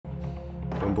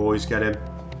Come on boys, get him.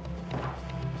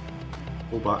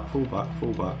 Fall back, fall back,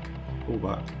 fall back, fall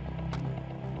back.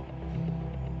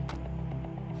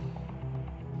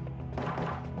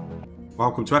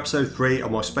 Welcome to episode 3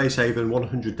 of my Space Haven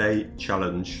 100 Day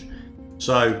Challenge.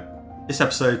 So, this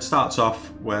episode starts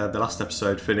off where the last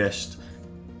episode finished,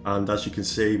 and as you can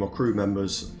see, my crew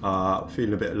members are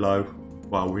feeling a bit low.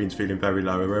 Well, Reen's feeling very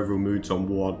low. Her overall mood's on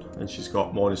 1, and she's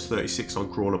got minus 36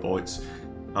 on crawler bites,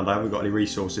 and I haven't got any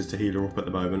resources to heal her up at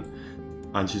the moment.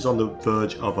 And she's on the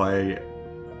verge of a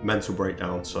mental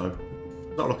breakdown, so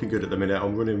not looking good at the minute.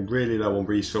 I'm running really low on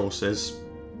resources.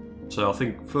 So I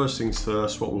think first things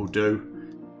first, what we'll do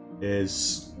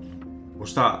is we'll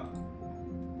start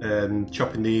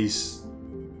chopping these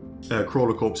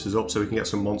crawler corpses up so we can get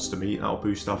some monster meat. That'll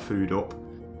boost our food up.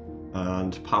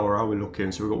 And power, how are we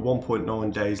looking? So we've got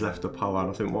 1.9 days left of power, and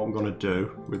I think what I'm going to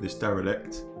do with this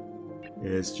derelict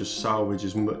is just salvage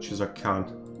as much as I can,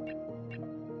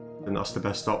 and that's the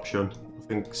best option. I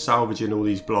think salvaging all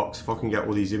these blocks, if I can get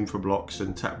all these infra blocks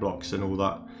and tech blocks and all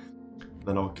that,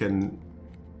 then I can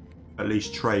at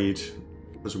least trade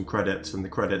for some credits, and the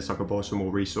credits I can buy some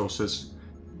more resources.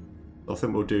 I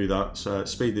think we'll do that. So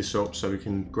speed this up so we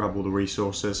can grab all the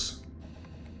resources,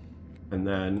 and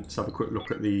then let's have a quick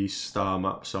look at the star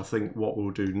map. So I think what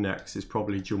we'll do next is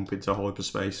probably jump into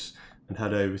hyperspace and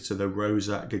head over to the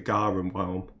Rosette Gagarin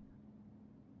realm.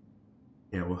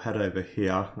 Yeah, we'll head over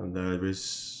here, and there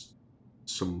is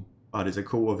some, there's a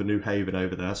call of a new haven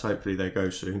over there, so hopefully they go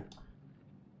soon.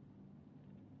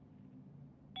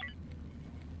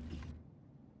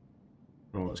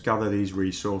 Right, let's gather these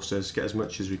resources, get as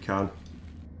much as we can.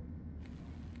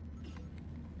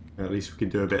 At least we can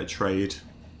do a bit of trade.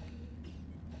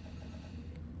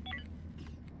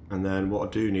 And then what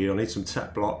I do need, I need some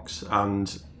tech blocks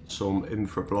and some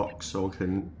infra blocks so I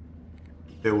can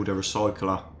build a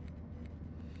recycler.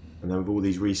 And then with all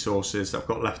these resources that I've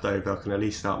got left over, I can at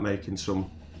least start making some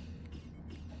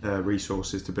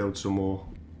resources to build some more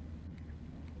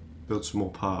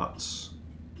parts.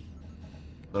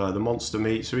 The monster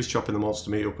meat, so he's chopping the monster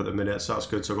meat up at the minute, so that's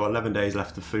good. So I've got 11 days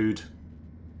left of food.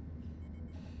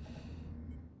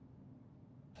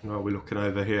 What are we looking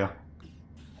over here?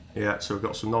 Yeah, so we've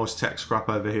got some nice tech scrap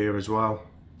over here as well.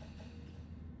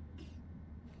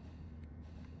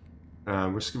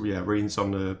 Reen's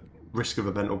on the risk of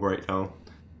a mental breakdown.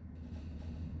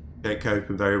 Ain't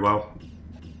coping very well,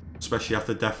 especially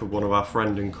after the death of one of our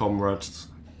friend and comrades,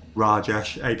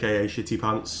 Rajesh, aka Shitty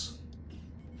Pants,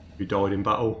 who died in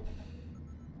battle.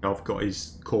 I've got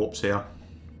his corpse here.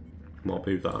 Might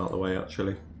move that out of the way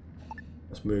actually.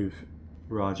 Let's move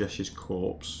Rajesh's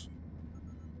corpse.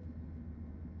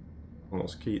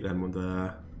 Let's keep them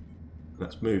there.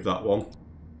 Let's move that one,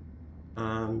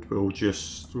 and we'll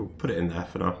put it in there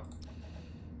for now.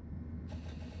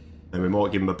 Then we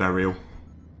might give him a burial.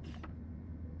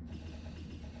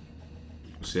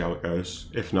 We'll see how it goes.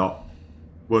 If not,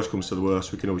 worst comes to the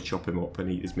worst, we can always chop him up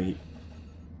and eat his meat.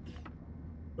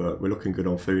 But we're looking good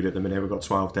on food at the minute. We've got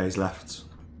 12 days left.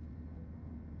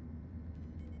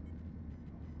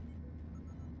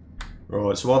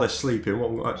 Right, so while they're sleeping, what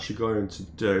I'm actually going to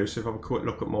do, so if I have a quick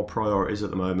look at my priorities at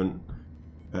the moment,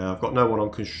 I've got no one on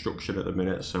construction at the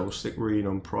minute, so we'll stick Reen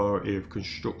on priority of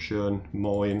construction,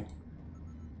 mine,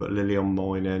 but Lily on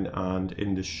mining, and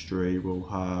industry will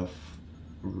have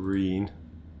Reen.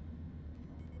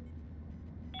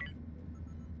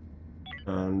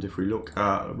 And if we look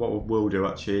at what we'll do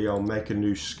actually, I'll make a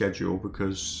new schedule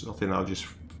because I think that'll just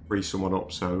free someone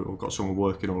up, so I've got someone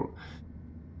working on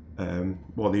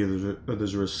while the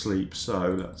others are asleep.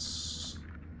 So let's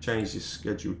change this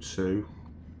schedule to,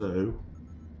 so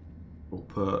we'll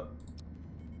put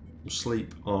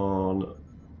sleep on,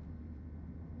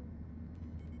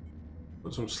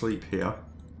 put some sleep here.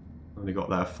 Only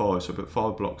got there 5, so put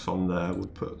 5 blocks on there. We'll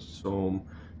put some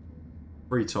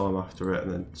free time after it,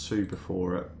 and then 2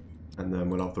 before it, and then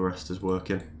we'll have the rest as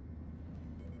working.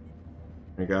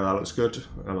 There you go, that looks good,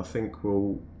 and I think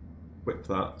we'll whip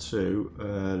that to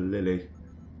Lily.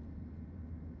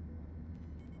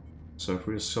 So if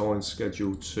we assign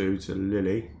schedule 2 to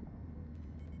Lily,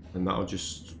 and that'll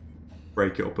just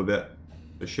break it up a bit,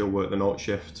 so she'll work the night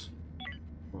shift.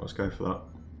 Well, let's go for that.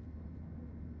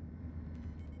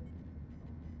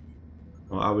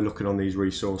 Right, how are we looking on these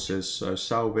resources? So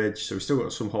salvage, so we've still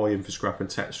got some high infra scrap and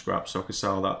tech scrap, so I can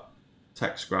sell that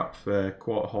tech scrap for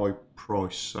quite a high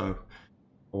price, so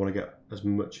I want to get as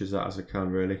much as that as I can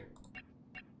really.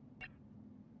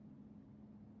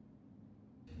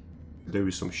 To do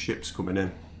with some ships coming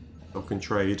in, so I can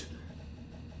trade.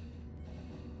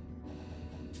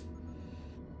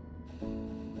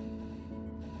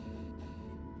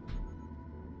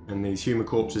 And these human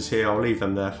corpses here, I'll leave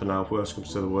them there for now. If worst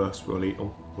comes to the worst, we'll eat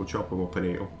them. We'll chop them up and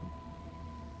eat them.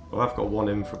 Well, I've got one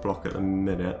infra block at the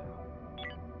minute.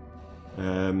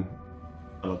 And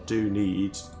I do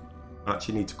need...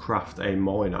 actually need to craft a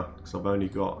miner, because I've only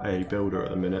got a builder at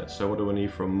the minute. So what do I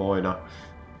need from a miner?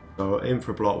 So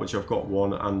infra block, which I've got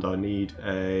one, and I need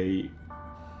a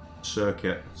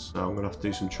circuit. So I'm going to have to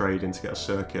do some trading to get a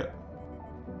circuit.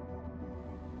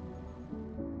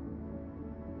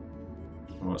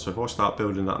 Alright, so if I start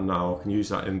building that now, I can use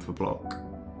that infra block.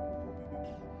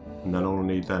 And then all I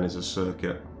need then is a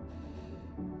circuit.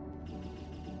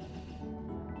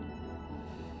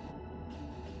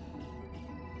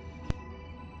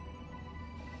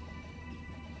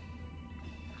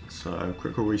 So,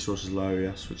 critical resources low,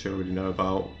 yes, which I already know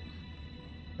about.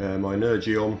 My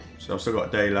energium, so I've still got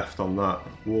a day left on that.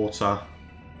 Water,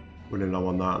 running low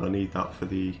on that, and I need that for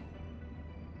the...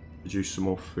 produce some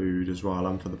more food as well,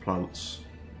 and for the plants.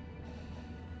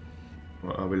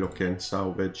 What are we looking?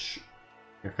 Salvage.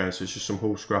 Okay, so it's just some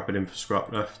hull scrap and infra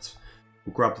scrap left.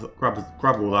 We'll grab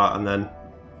all that, and then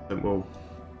we'll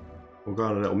go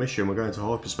on a little mission. We're going to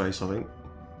hyperspace, I think.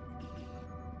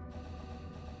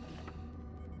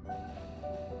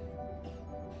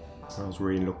 How's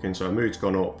Reen looking? So our mood's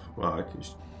gone up. Well,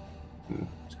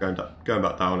 it's going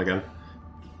back down again.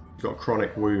 He's got a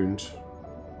chronic wound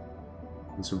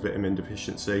and some vitamin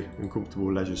deficiency and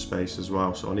comfortable leisure space as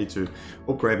well. So I need to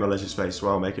upgrade my leisure space as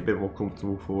well, make it a bit more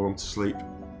comfortable for him to sleep.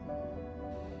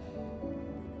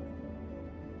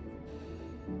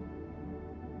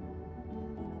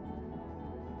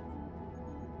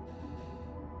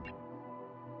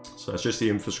 So it's just the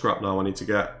infra scrap now I need to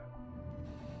get.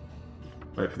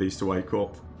 Wait for these to wake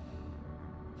up.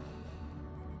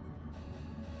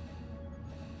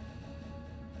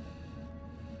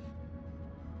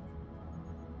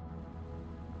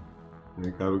 There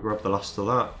we go, we grab the last of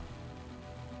that.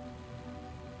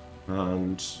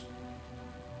 And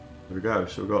there we go,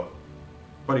 so we've got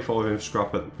 25 infra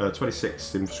scrap,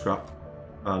 26 infra scrap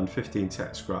and 15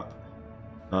 tech scrap.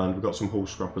 And we've got some hull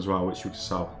scrap as well, which we can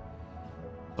sell.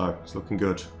 So it's looking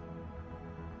good.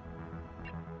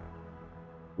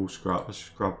 Hull scrap, let's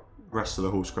just grab the rest of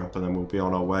the hull scrap and then we'll be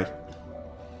on our way.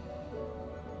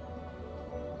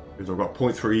 Because I've got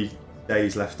 0.3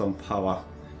 days left on power,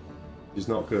 which is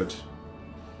not good.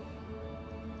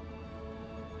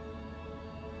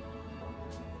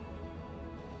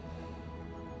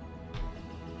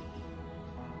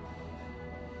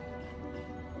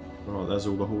 Right, there's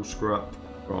all the hull scrap.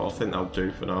 Right, I think that'll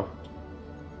do for now.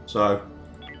 So,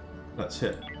 let's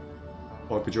hit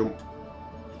hyper jump.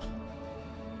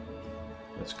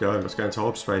 Let's go into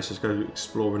hyperspace, let's go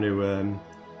explore a new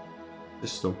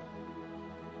system.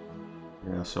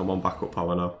 Yeah, so I'm on backup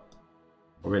power now.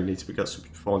 I really need to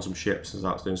find some ships and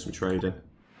start doing some trading.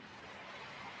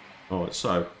 Alright,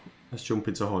 so let's jump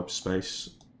into hyperspace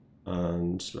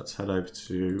and let's head over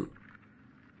to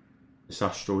this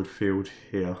asteroid field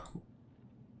here.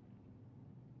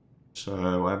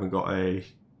 So I haven't got a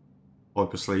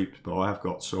hypersleep, but I have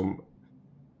got some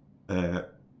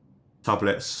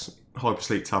tablets,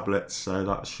 hypersleep tablets, so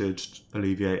that should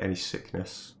alleviate any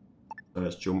sickness. So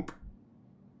let's jump.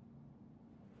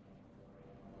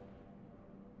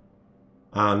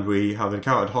 And we have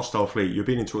encountered hostile fleet. You're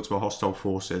being interrupted by hostile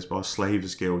forces by a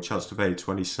Slavers Guild. Chance to evade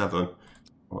 27.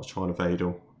 Let's try and evade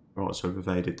them. Right, so we've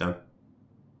evaded them.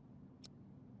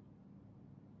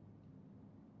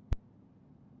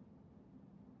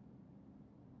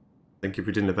 I think if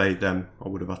we didn't evade them, I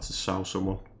would have had to sell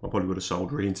someone. I probably would have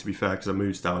sold Reen, to be fair, because I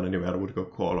moved down anyway. I would have got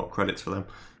quite a lot of credits for them.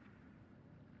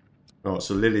 Alright,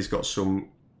 so Lily's got some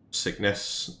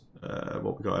sickness.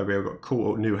 What we got over here? We've got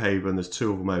Court New Haven. There's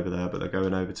two of them over there, but they're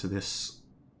going over to this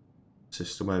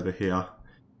system over here.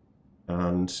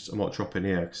 And I might drop in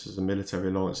here because there's a military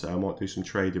alliance there. I might do some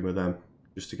trading with them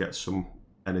just to get some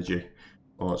energy.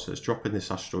 Alright, so let's drop in this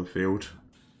asteroid field.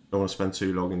 Don't want to spend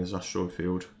too long in this asteroid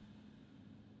field,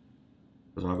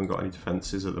 because I haven't got any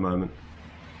defences at the moment.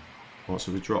 Right,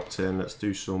 so we dropped in, let's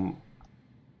do some...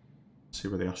 see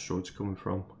where the asteroids are coming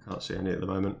from. I can't see any at the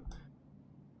moment.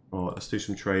 Alright, let's do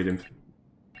some trading.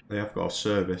 They have got a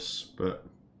service, but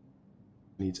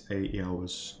it needs 80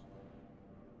 hours.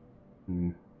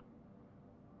 Alright,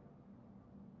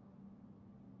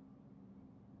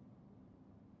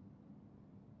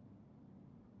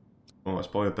 let's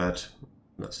buy a bed.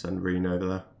 Let's send Reen over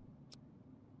there.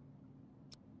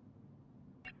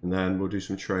 And then we'll do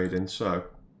some trading. So,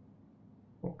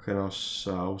 what can I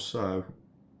sell? So,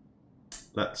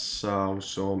 let's sell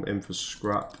some infra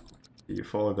scrap. Get you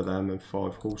 5 of them and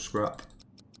 5 hull scrap.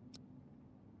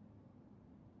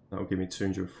 That'll give me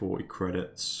 240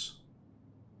 credits.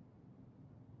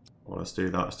 Well, let's do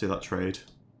that. Let's do that trade.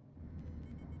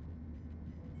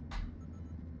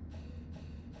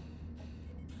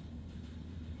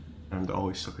 And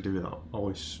always I could do that.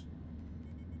 Always.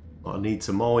 I need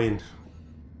to mine.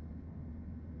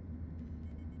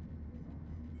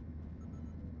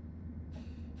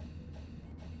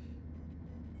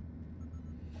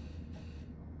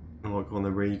 Oh, go on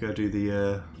then, Ree. Go do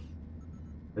the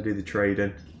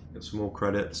trading. Get some more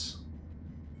credits.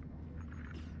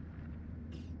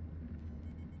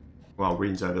 Well,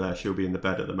 Reen's over there. She'll be in the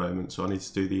bed at the moment, so I need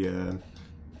to do the.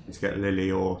 Need to get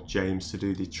Lily or James to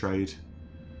do the trade.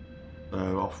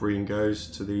 Off Reen goes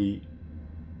to the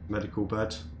medical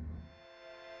bed.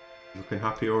 Looking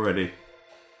happy already.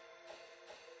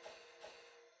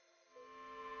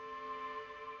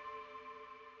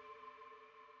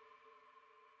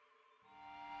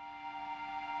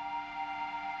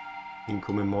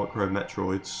 Incoming micro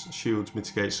metroids. Shields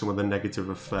mitigate some of the negative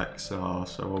effects. So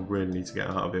I really need to get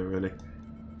out of here, really.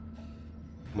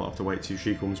 Might have to wait till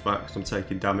she comes back because I'm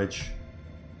taking damage.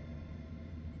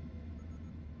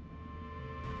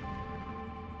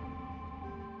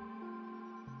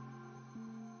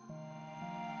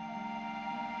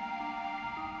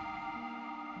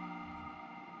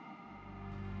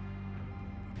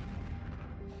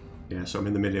 Yeah, so I'm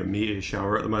in the middle of a meteor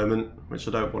shower at the moment, which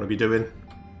I don't want to be doing.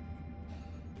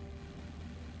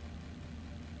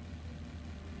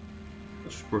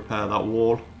 Let's repair that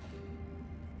wall.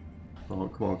 Oh,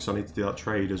 come on, because I need to do that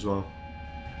trade as well.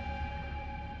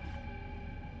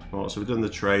 Alright, so we've done the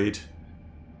trade.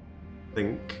 I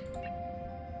think.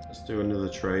 Let's do another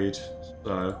trade.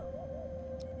 So,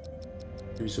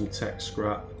 give you some tech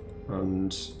scrap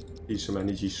and give you some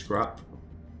energy scrap.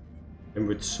 In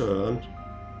return,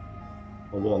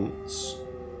 I want.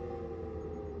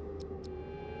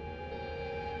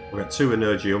 I'll get 2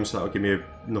 energium, so that'll give me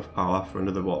enough power for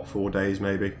another, what, 4 days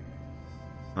maybe.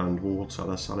 And water,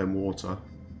 they're selling water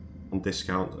on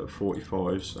discount at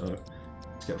 45, so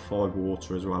let's get 5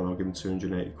 water as well. I'll give them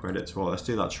 280 credits. Well, let's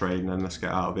do that trade and then let's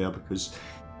get out of here because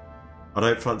I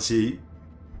don't fancy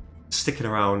sticking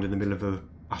around in the middle of an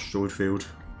asteroid field.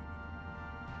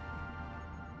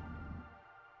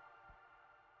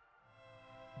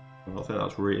 I think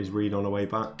that's his read on the way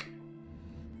back.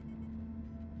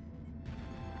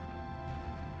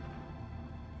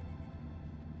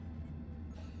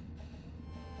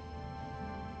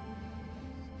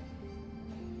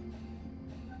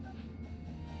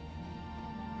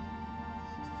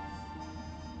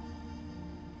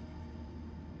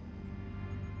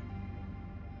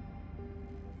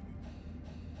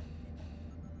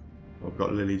 I've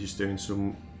got Lily just doing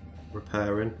some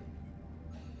repairing.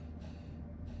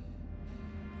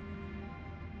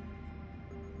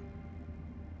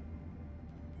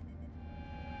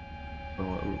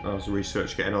 How's the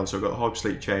research getting on? So I've got the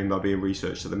hypersleep chamber being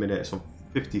researched at the minute. It's on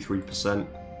 53%.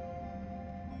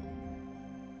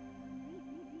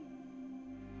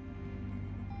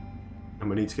 And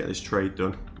we need to get this trade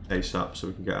done ASAP so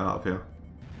we can get out of here.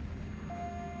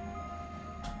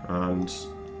 And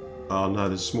oh no,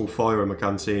 there's a small fire in my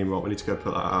canteen. Right, we need to go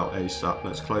put that out ASAP.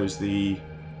 Let's close the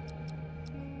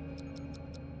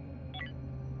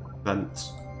vent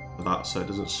for that so it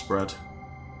doesn't spread.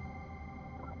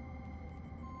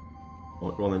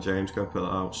 Right, go on then, James, go put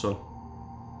that out, son.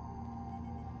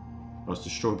 I was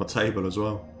destroyed my table as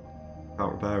well.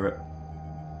 Can't repair it.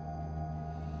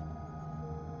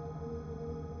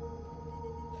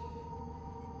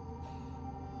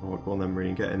 Right, go on then,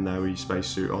 Reen, get in there with your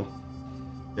spacesuit on.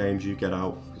 James, you get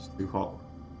out, it's too hot.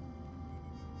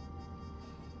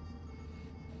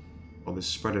 Oh, this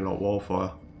is spreading like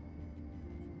wildfire.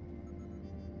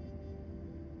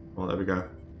 Oh, there we go.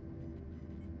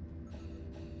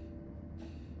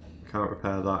 Can't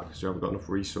repair that because we haven't got enough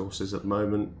resources at the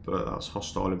moment, but that's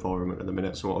hostile environment at the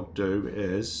minute. So what I'll do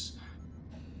is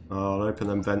I'll open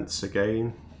them vents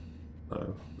again.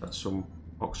 So let some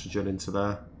oxygen into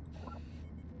there.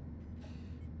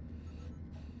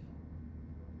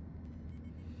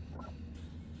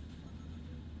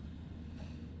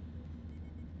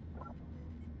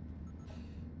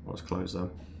 Let's close them.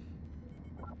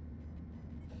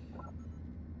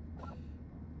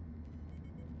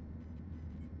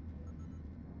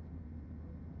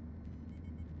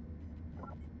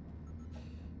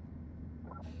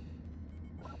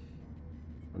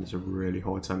 And there's a really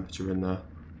high temperature in there.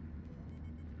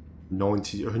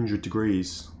 100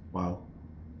 degrees. Wow.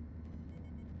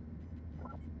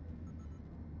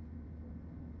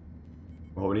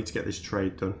 Well, we need to get this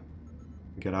trade done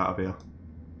and get out of here.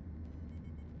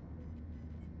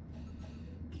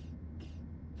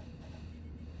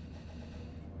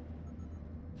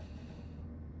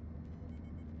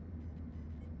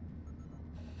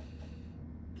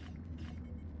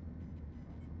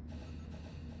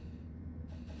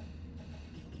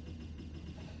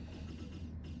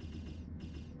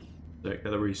 it,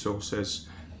 get the resources.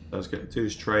 Let's do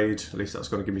this trade. At least that's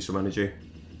going to give me some energy.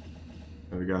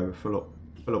 There we go. Fill up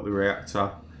the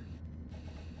reactor,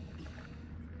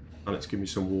 and let's give me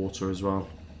some water as well.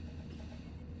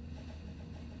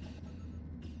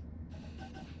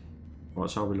 Right,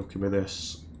 so how are we looking with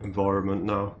this environment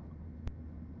now?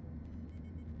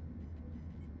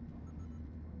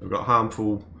 We've got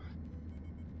harmful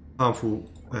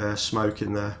smoke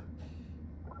in there.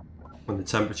 And the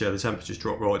temperature's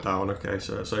dropped right down. Okay,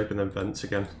 so let's open them vents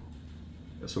again.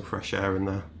 Get some fresh air in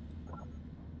there.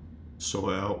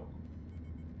 Sort it out.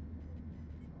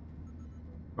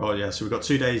 Right, yeah, so we've got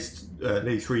 2 days,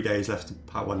 nearly 3 days left of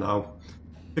power now.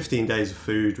 15 days of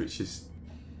food, which is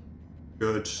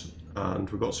good. And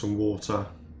we've got some water.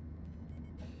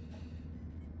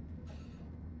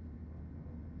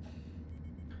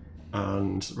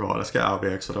 And right, let's get out of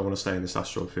here because I don't want to stay in this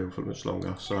asteroid field for much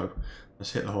longer. So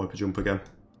let's hit the hyper jump again.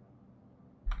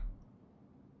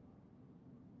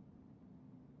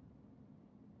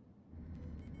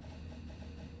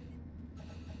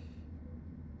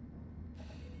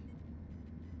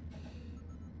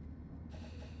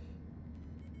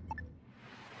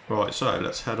 Right, so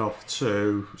let's head off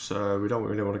to, so we don't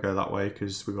really want to go that way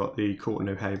because we've got the Court of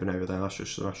New Haven over there. That's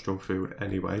just an asteroid field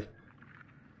anyway.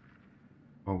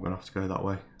 I'm going to have to go that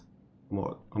way.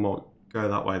 I might go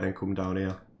that way, then come down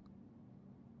here.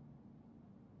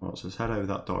 Right, so let's head over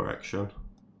that direction.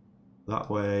 That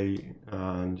way,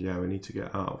 and yeah, we need to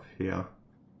get out of here.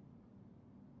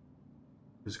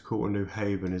 Because the Court of New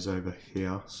Haven is over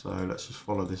here, so let's just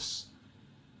follow this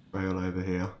rail over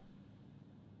here.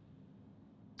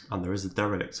 And there is a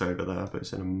derelict over there, but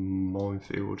it's in a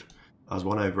minefield. There's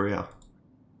one over here.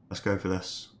 Let's go for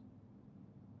this.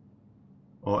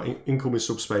 Alright, incoming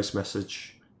subspace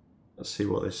message. Let's see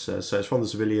what this says. So it's from the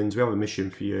civilians. We have a mission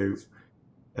for you.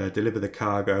 Deliver the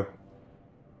cargo.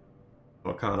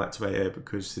 I can't activate it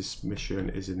because this mission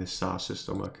is in this star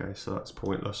system. Okay, so that's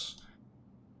pointless.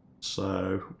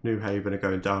 So New Haven are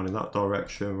going down in that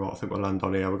direction. Right, I think we'll land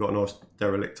on here. We've got a nice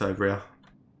derelict over here.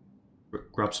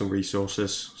 Grab some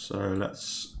resources. So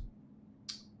let's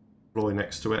fly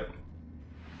next to it.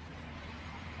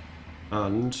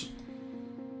 And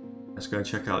let's go and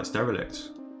check out this derelict.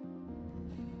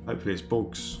 Hopefully it's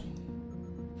bugs.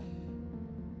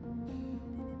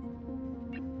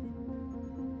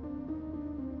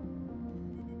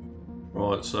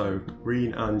 Right, so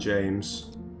Reen and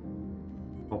James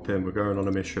hop in, we're going on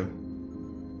a mission.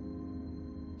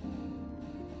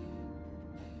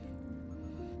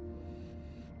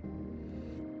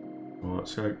 Right,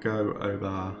 so go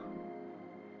over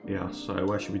here. So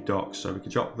where should we dock? So we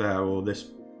could dock there or this.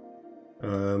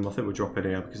 I think we'll drop in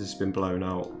here because it's been blown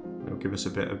out. It'll give us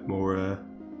a bit of more.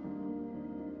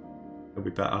 It'll be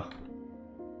better.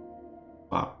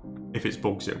 Well, if it's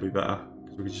bugs, it'll be better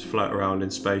because we can just float around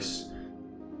in space.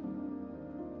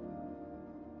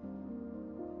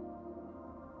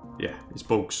 Yeah, it's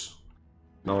bugs.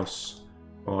 Nice.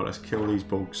 Alright, let's kill these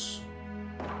bugs.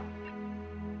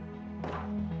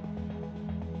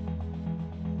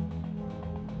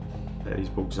 Get these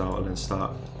bugs out and then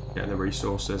start getting the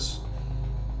resources.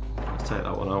 Let's take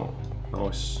that one out.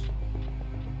 Nice.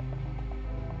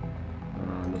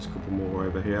 And there's a couple more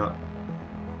over here.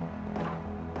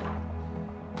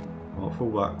 Oh,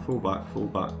 fall back, fall back, fall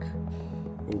back,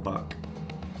 fall back.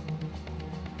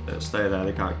 Let's stay there,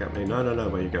 they can't get me. No, no, no,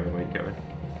 where you going, where you going?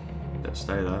 Let's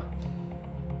stay there.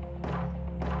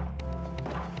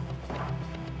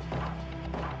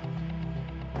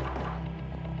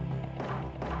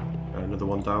 Another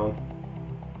one down.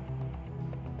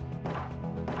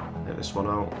 Get this one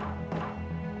out.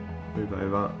 Move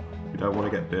over. We don't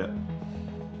want to get bit.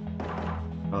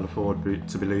 Can't afford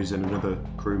to be losing another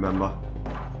crew member.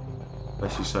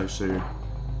 Especially so soon.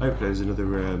 Hopefully there's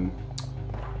another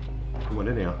someone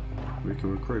in here we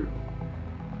can recruit.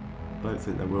 I don't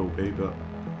think there will be, but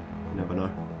you never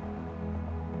know.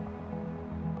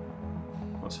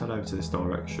 Let's head over to this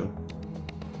direction.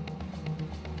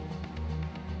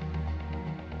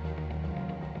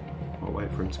 I'll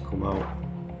wait for him to come out.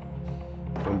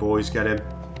 Come on boys, get him.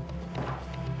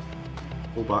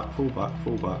 Fall back, fall back,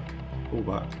 fall back, fall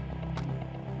back.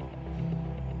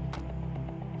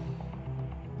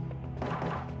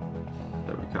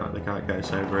 They can't get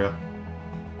us over here.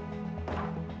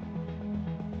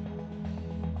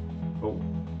 Oh,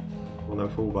 well then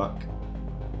fall back.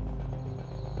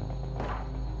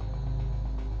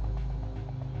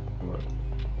 Right.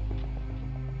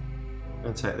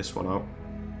 And take this one out.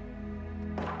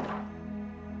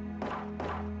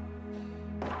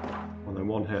 And then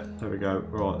one hit. There we go.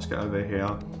 Right, let's get over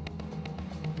here.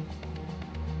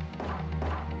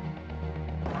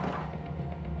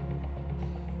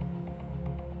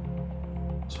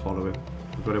 follow him.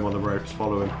 We've got him on the ropes,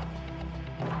 follow him.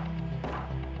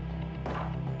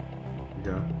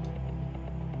 There we go.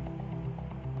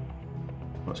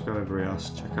 Let's go over here, let's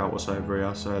check out what's over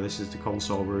here. So this is the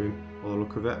console room, by the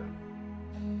look of it.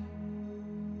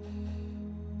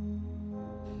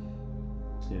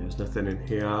 Yeah, there's nothing in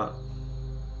here.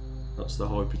 That's the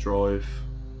hyperdrive.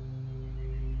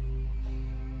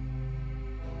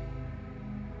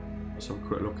 Let's have a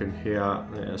quick look in here.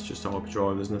 Yeah, it's just a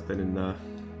hyperdrive, there's nothing in there.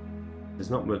 There's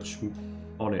not much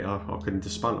on it. I can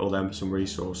dismantle them for some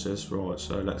resources. Right,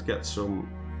 so let's get some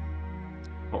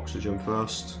oxygen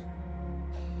first.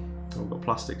 I've got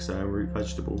plastics there, root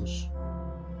vegetables.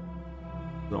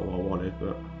 Not what I wanted,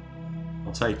 but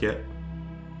I'll take it.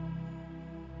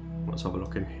 Let's have a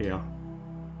look in here.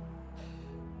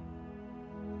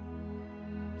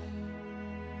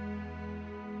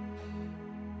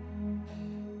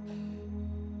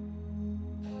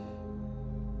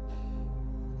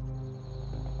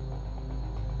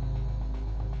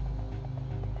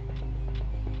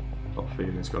 Got a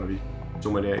feeling it's going to be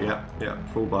someone here. Yeah,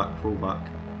 full back.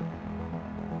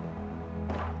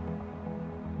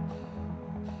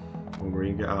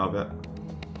 Marine, get out of it.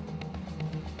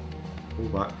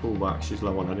 Full back. She's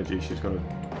low on energy. She's going to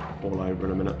fall over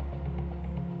in a minute.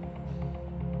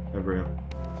 Over here.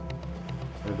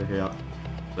 Over here.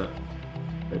 There.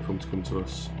 Wait for him to come to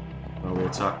us. Now we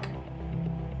attack.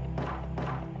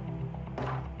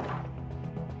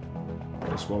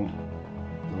 This one.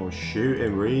 Oh, shoot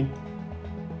him, Reen.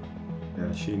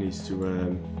 Yeah, she needs to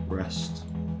rest.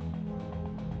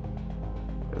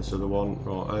 This other one.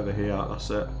 Right, over here. That's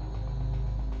it.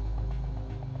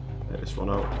 Get this one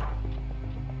out.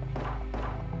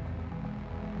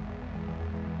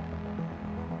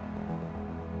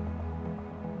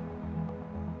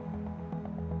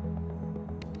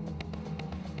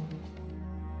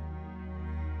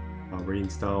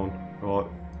 Marines down. Right,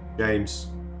 James,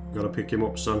 you gotta pick him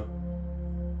up, son.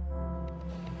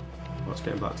 Let's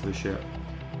get him back to the ship.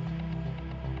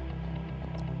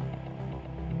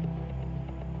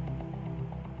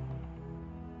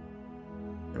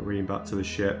 Ream back to the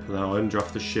ship. Now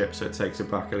undraft the ship so it takes it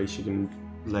back. At least you can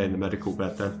lay in the medical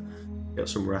bed then. Get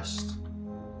some rest.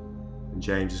 And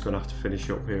James is going to have to finish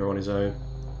up here on his own.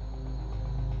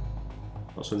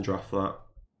 Let's undraft that.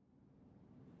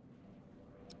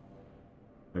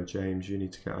 No, James, you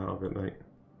need to get out of it, mate.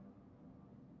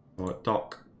 Right,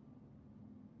 Doc.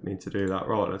 Need to do that.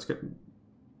 Right, let's get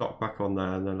Doc back on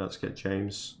there and then let's get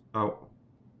James out.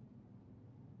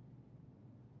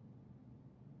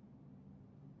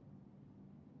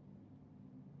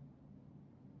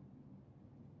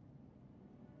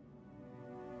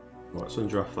 Right, let's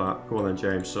undraft that. Come on then,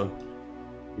 James, son.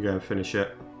 You go and finish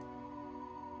it.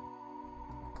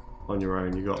 On your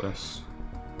own, you got this.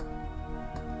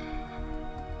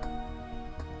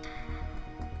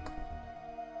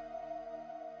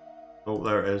 Oh,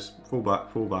 there it is. Full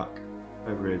back.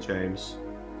 Over here, James.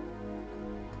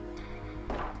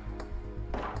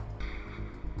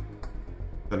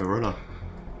 Then a runner.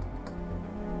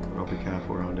 I'll be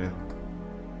careful around here.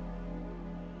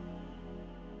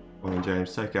 Come on,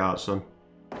 James, take it out, son.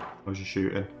 How's your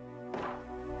shooting?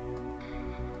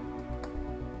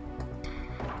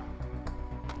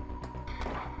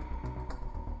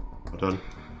 Well done.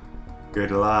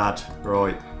 Good lad.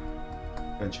 Right.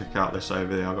 Go and check out this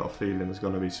over there. I've got a feeling there's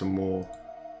going to be some more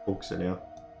bugs in here.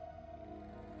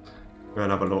 Go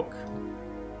and have a look.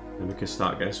 And we can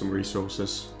start getting some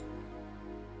resources.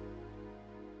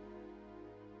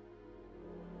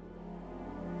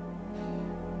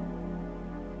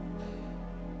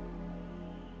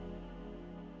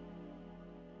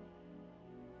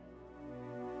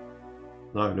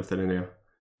 No, nothing in here.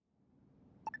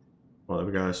 Right, there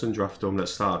we go. Let's undraft them.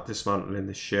 Let's start dismantling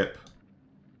this ship.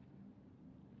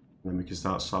 And then we can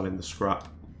start selling the scrap.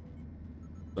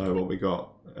 So what we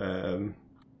got? We've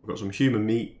got some human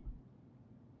meat,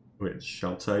 which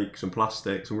I'll take, some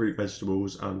plastic, some root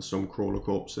vegetables, and some crawler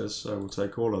corpses. So we'll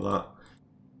take all of that,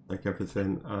 take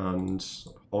everything, and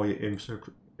high infra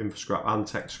scrap and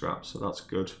tech scrap. So that's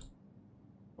good.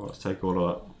 Right, let's take all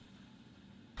of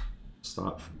that.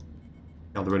 Start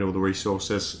gathering all the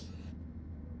resources.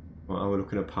 Right, we're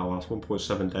looking at power.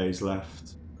 1.7 days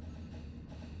left.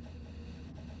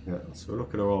 Yeah, so we're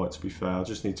looking alright, to be fair. I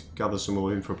just need to gather some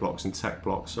more infra blocks and tech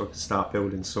blocks so I can start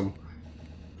building some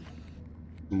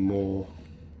more.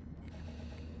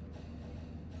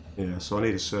 Yeah, so I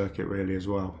need a circuit really as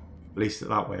well. At least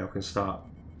that way I can start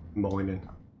mining.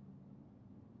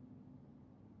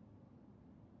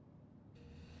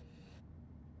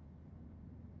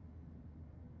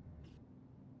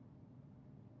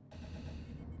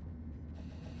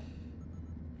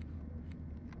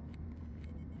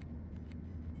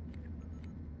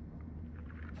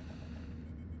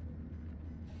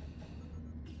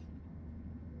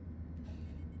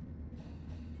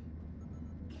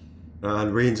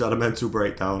 And Reen's had a mental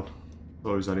breakdown.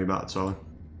 Thought it was only a matter of time.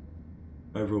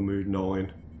 Overall mood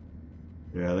 9.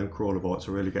 Yeah, them crawler bots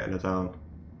are really getting her down.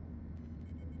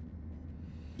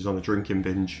 She's on a drinking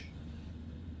binge.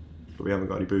 But we haven't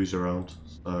got any booze around,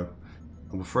 so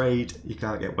I'm afraid you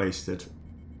can't get wasted.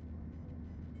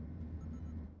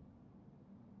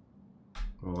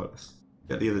 Alright, let's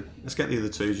get the other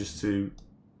two just to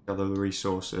gather the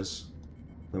resources.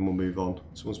 Then we'll move on.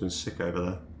 Someone's been sick over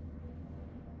there.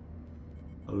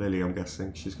 Lily, I'm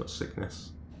guessing. She's got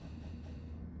sickness.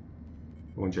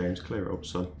 Come on, James, clear it up,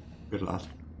 son. Good lad.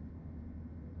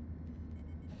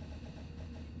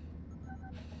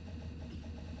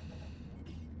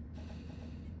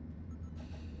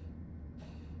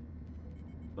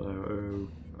 So,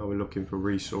 are we looking for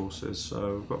resources?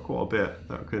 So, we've got quite a bit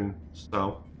that I can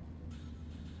sell.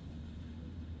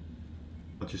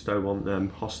 I just don't want them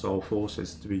hostile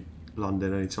forces to be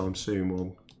landing anytime soon while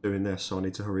I'm doing this, so I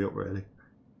need to hurry up, really.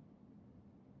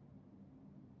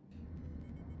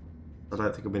 I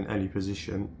don't think I'm in any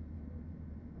position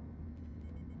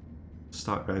to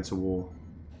start going to war.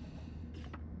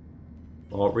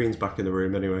 Oh, Reen's back in the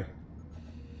room anyway.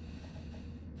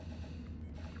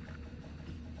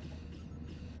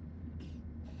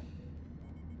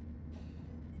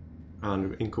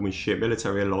 And incoming ship,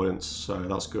 military alliance, so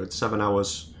that's good. 7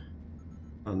 hours,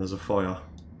 and there's a fire.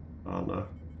 Oh no.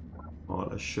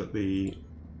 Alright, let's shut the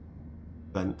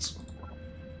vent.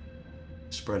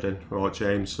 Spreading. Right,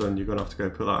 James, son, you're gonna have to go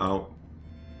put that out.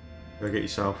 Go get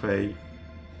yourself a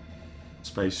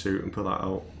spacesuit and put that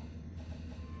out.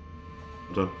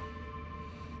 Done.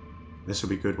 This will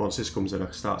be good. Once this comes in, I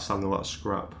can start selling all that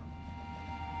scrap.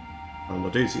 And I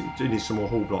do need some more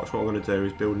hull blocks. What I'm going to do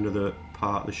is build another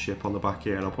part of the ship on the back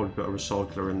here, and I'll probably put a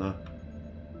recycler in there.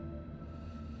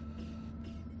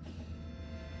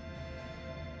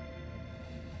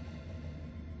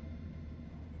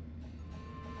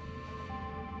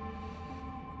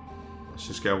 Let's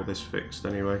just get all this fixed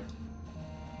anyway.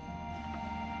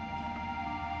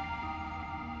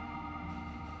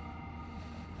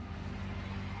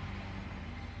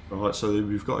 Right, so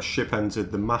we've got a ship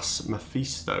entered, the Mass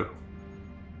Mephisto.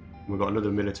 We've got another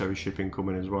military ship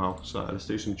incoming as well, so let's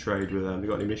do some trade with them. They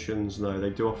got any missions? No, they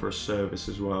do offer a service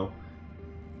as well.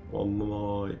 What I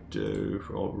might do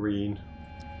for Reen,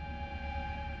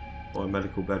 buy a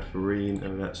medical bed for Reen,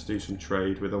 and let's do some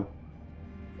trade with them.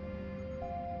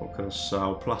 What can I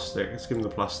sell? Plastic. Let's give them the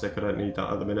plastic. I don't need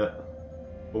that at the minute.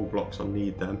 Hull blocks, I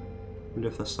need them. I wonder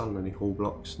if they're selling any hull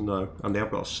blocks. No, and they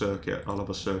have got a circuit. I'll have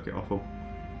a circuit off them.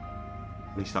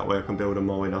 At least that way I can build a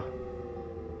miner.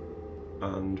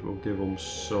 And we'll give them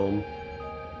some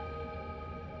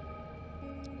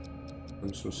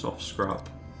soft scrap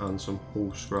and some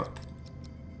hull scrap.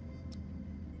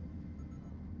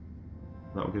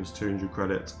 That will give us 200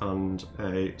 credit and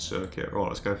a circuit. Right,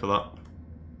 let's go for that.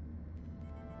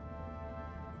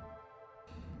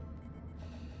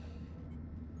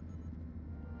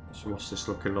 So what's this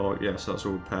looking like? Yes, that's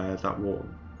all repaired. That water,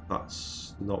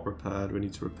 that's not repaired. We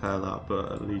need to repair that,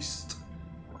 but at least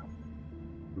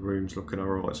the room's looking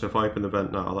alright. So if I open the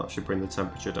vent now, that should bring the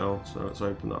temperature down. So let's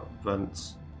open that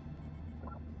vent.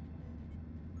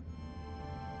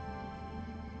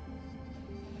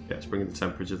 Yeah, it's bringing the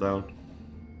temperature down.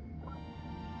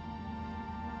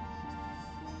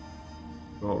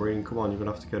 Right, Reen, come on, you're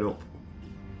gonna have to get up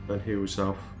and heal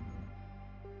yourself.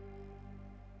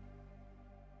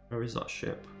 Where is that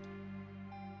ship?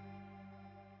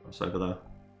 That's over there.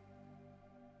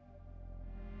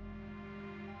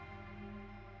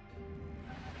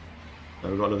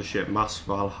 We've got another ship, Mass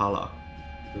Valhalla,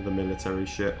 another military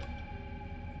ship.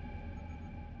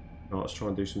 Right, let's try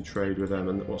and do some trade with them.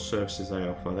 And what services they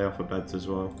offer? They offer beds as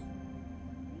well.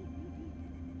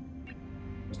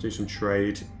 Let's do some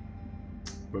trade.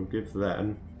 We'll give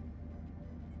them.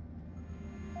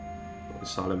 We'll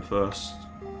sell them first.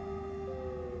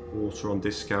 Water on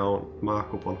discount,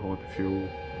 markup on hyperfuel,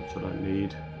 which I don't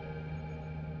need.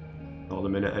 Not in a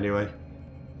minute anyway.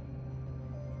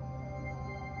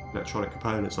 Electronic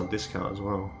components on discount as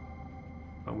well.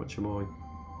 How much am I?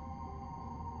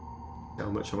 How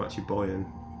much I'm actually buying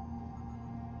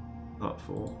that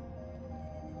for.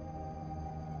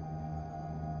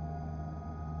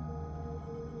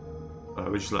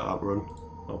 We just let that run.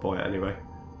 I'll buy it anyway.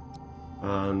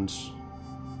 And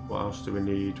what else do we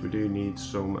need? We do need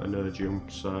some energium,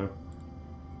 so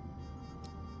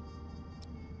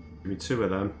give me 2 of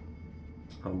them,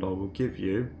 and I will give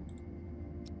you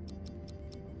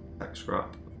tech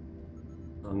scrap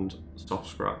and soft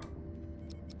scrap.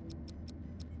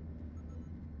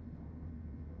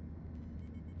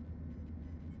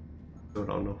 Still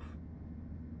not enough.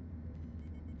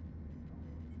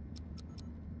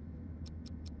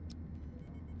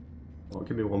 Well,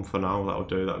 give me one for now, that'll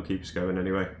do, that'll keep us going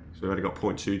anyway. So we've only got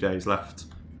 0.2 days left.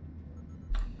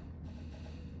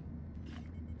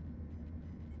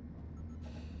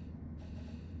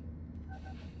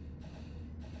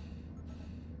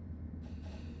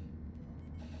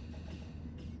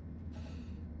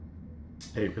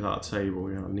 Eight without a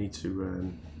table, yeah, I need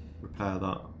to repair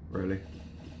that, really.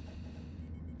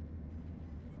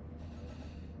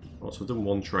 Well, so I've done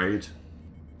one trade.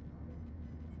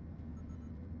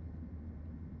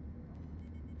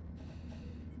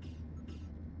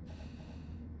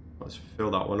 Let's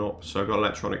fill that one up. So I've got an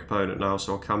electronic component now,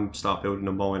 so I can start building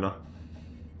a miner.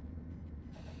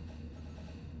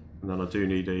 And then I do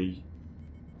need a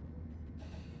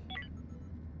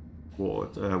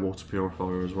water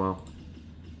purifier as well.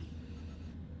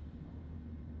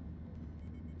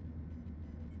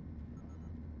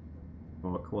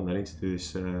 Alright, come on, I need to do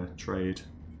this trade.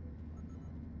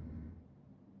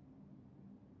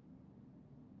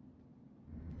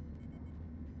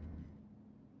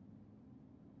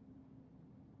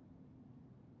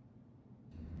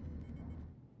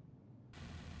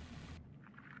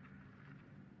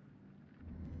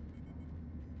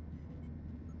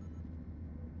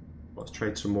 Let's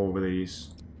trade some more with these.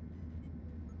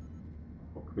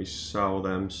 What can we sell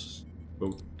them?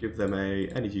 We'll give them a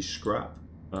energy scrap.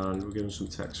 And we'll give them some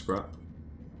tech scrap.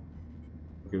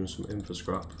 We'll give them some infra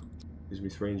scrap. Gives me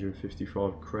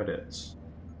 355 credits.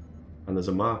 And there's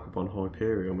a markup on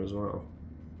Hyperium as well.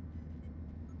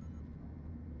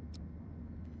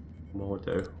 What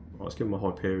do I do? Well, let's give them a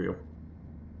Hyperium.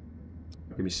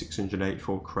 Give me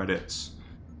 684 credits.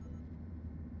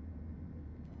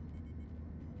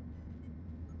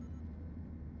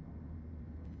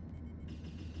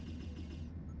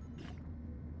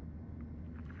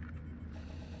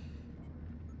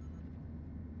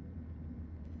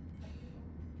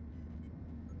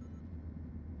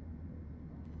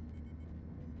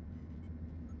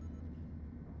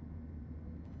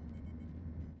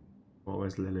 Oh,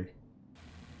 where's Lily?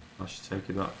 Oh, she's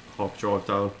taking that hard drive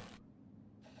down.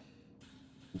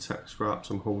 Some tech scrap,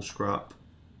 some hull scrap.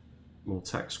 More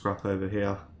tech scrap over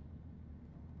here.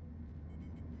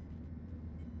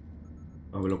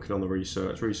 Oh, we're looking on the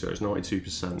research. Research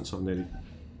 92%, so I've nearly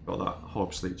got that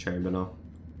hypersleep chamber now.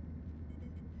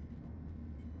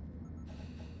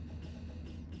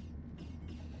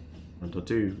 And I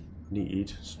do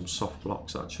need some soft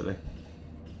blocks actually.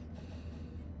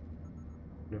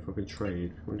 I wonder if I can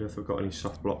trade. I wonder if I've got any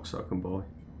soft blocks that I can buy.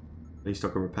 At least I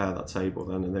can repair that table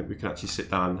then, and then we can actually sit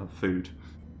down and have food.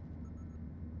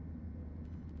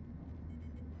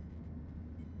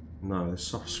 No, there's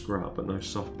soft scrap, but no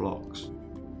soft blocks.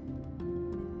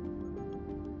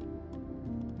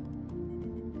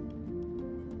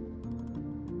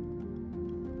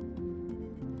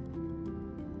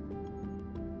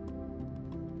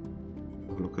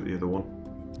 Have a look at the other one.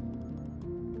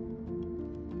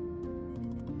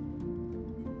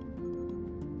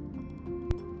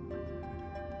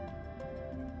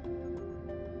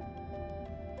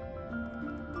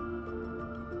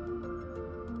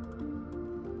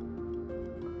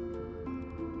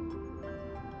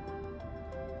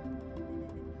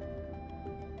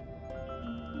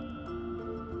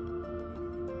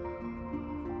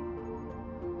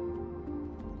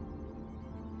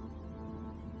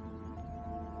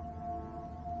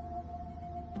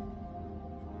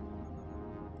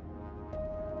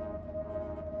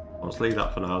 Let's leave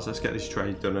that for now, so let's get this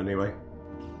trade done anyway.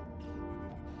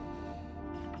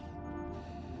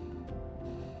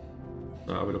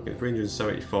 So we're looking at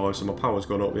 375, so my power's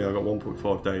gone up, yeah, I've got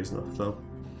 1.5 days left though.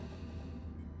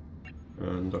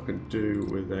 And I can do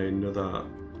with another,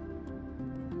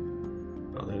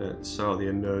 oh, they don't sell the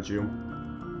energium.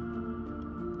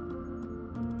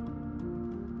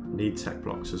 Need tech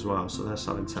blocks as well, so they're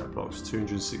selling tech blocks,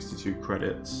 262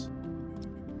 credits.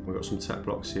 We've got some tech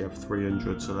blocks here for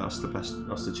 300, so that's the best,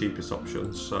 that's the cheapest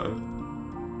option. So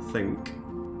I think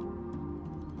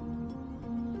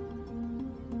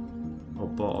I'll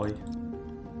buy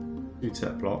 2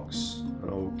 tech blocks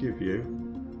and I will give you,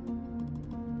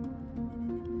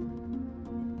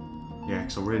 yeah,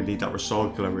 because I really need that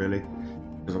recycler really,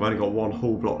 because I've only got 1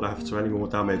 hull block left, so any more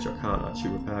damage I can't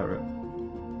actually repair it.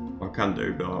 I can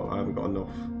do, but I haven't got enough.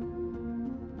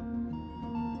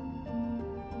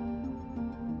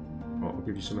 I'll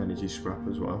give you some energy scrap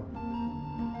as well.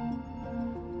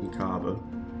 Some carbon.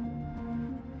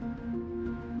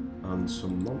 And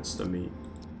some monster meat.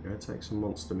 Yeah, take some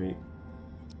monster meat.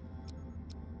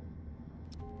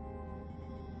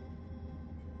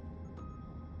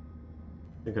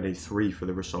 I think I need 3 for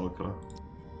the recycler.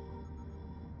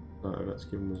 So let's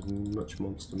give them as much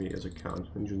monster meat as I can.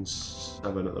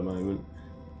 107 at the moment.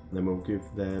 And then we'll give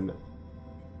them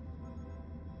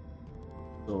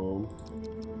some.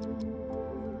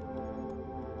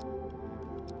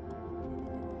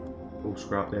 All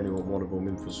scrap, they only want one of them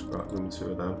in for scrap, them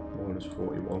two of them. One is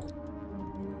 41.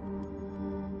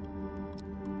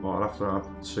 Well, I'll have to have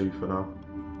two for now.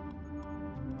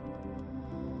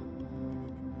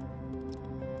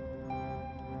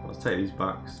 Let's take these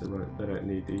back, so they don't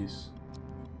need these.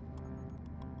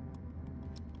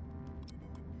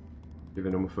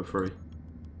 Giving them for free.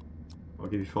 I'll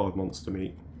give you 5 monster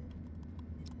meat.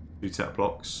 2 tech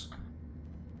blocks.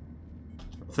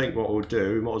 I think what we'll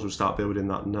do, we might as well start building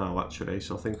that now actually.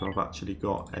 So I think I've actually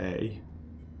got a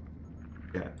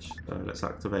sketch. So let's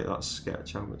activate that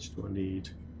sketch. How much do I need?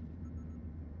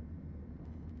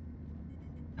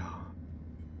 Oh,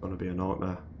 it's gonna be a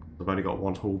nightmare. I've only got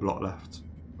 1 whole block left.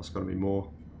 That's gonna be more.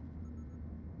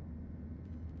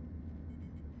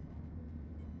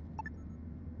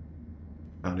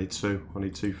 I need 2. I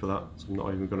need 2 for that. So I'm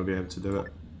not even gonna be able to do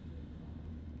it.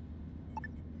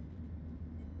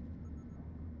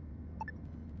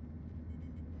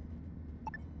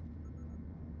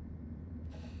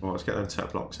 Right, let's get them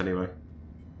tech blocks anyway.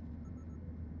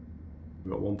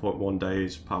 We've got 1.1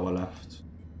 days power left.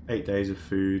 8 days of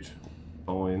food.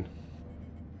 Fine.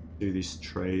 Do this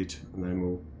trade and then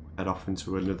we'll head off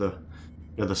into another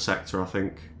sector, I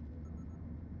think.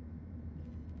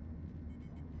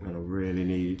 And I really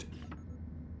need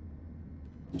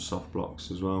some soft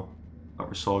blocks as well. That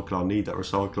recycler, I need that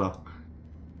recycler.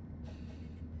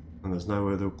 And there's no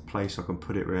other place I can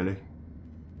put it really.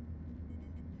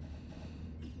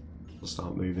 I'll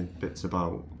start moving bits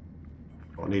about.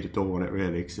 I need a door on it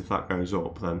really, because if that goes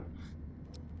up then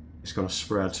it's going to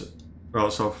spread.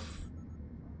 Right, so I've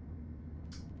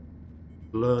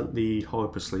learnt the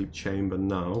hypersleep chamber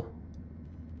now.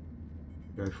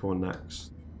 Go for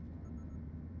next.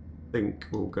 I think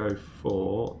we'll go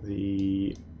for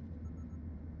the...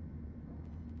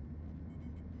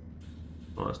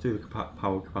 Right, let's do the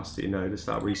power capacity node. Let's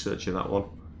start researching that one.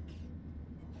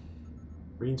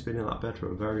 Green's been in that bed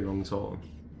for a very long time.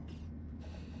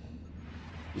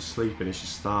 She's sleeping, she's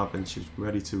starving, she's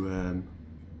ready to...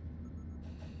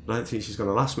 I don't think she's going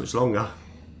to last much longer.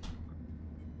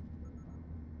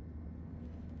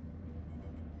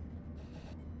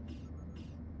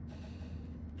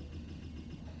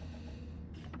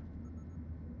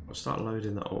 I'll start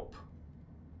loading that up.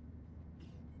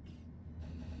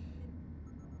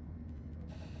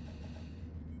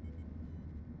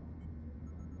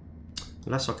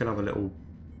 Unless I can have a little...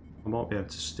 I might be able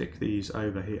to stick these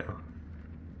over here.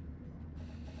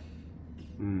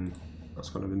 That's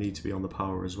going to need to be on the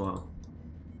power as well.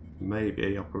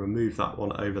 Maybe I can remove that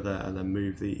one over there and then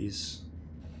move these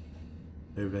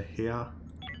over here.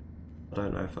 I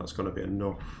don't know if that's going to be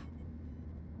enough.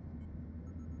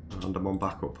 And I'm on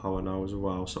backup power now as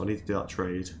well, so I need to do that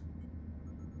trade.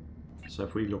 So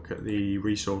if we look at the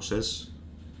resources,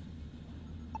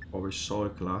 or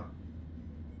recycler,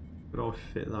 could I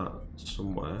fit that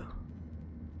somewhere?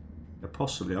 Yeah,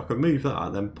 possibly. I could move that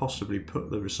and then possibly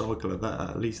put the recycler there.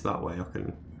 At least that way I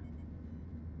can...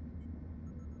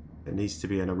 It needs to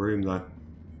be in a room though.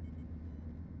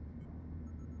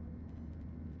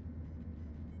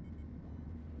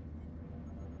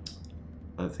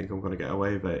 I don't think I'm going to get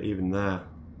away with it even there.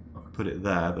 I could put it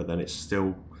there, but then it's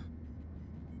still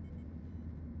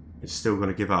going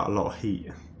to give out a lot of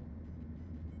heat.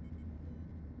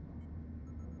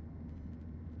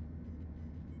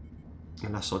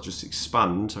 Unless I just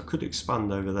expand. I could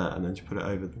expand over there and then just put it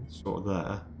over sort of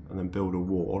there and then build a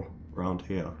wall around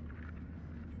here.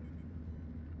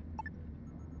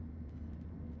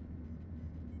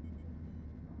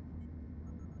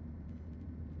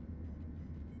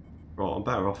 Right, I'm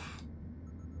better off.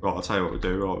 Right, I'll tell you what we'll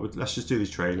do. Right, let's just do this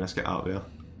trade and let's get out of here.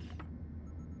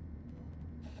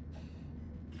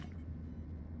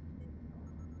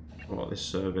 Right, this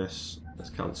service.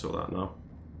 Let's cancel that now.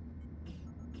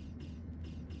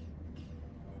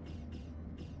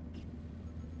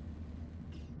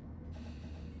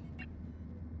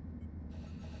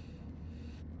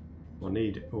 I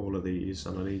need all of these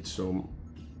and I need some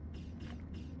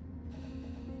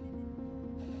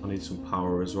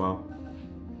power as well.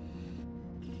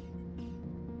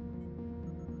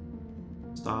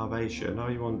 Starvation. Now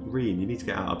you want green. You need to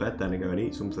get out of bed then and go and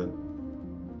eat something.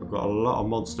 I've got a lot of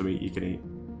monster meat you can eat.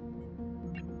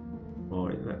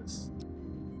 Right, let's...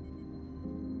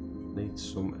 Need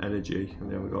some energy. And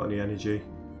they haven't got any energy.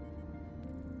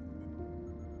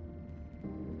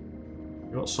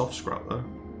 You got soft scrap though.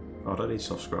 Oh, I don't need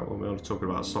soft scrap. We're only talking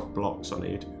about soft blocks I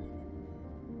need.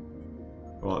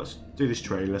 Right, let's do this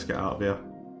train, let's get out of here.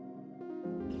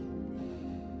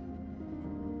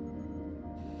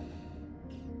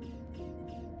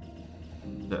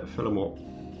 Fill them up.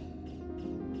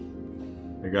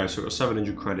 There we go, so we've got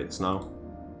 700 credits now.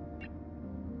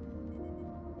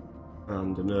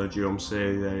 And Energium,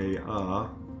 say they are.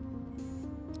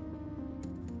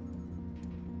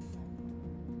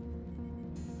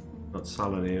 That's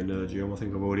Salony Energium, I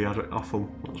think I've already had it off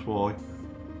them, that's why.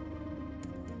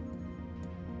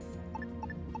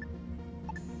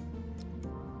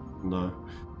 No.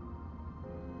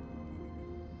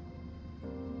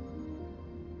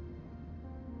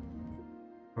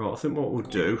 Right, I think what we'll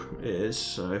do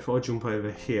is, if I jump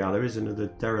over here, there is another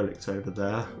derelict over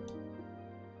there.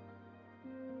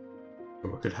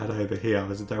 Or I could head over here,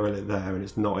 there's a derelict there and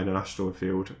it's not in an asteroid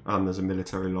field, and there's a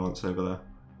military alliance over there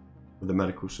with the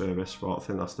medical service. Right, I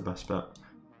think that's the best bet.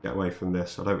 Get away from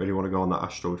this. I don't really want to go on that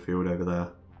asteroid field over there.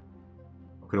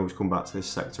 I can always come back to this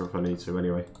sector if I need to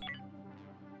anyway.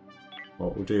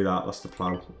 Right, we'll do that, that's the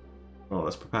plan. Right,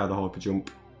 let's prepare the hyper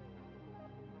jump.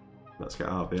 Let's get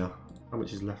out of here. How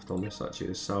much is left on this actually?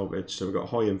 There's salvage, so we've got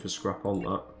high in for scrap on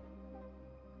that.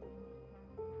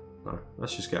 No,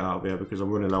 let's just get out of here because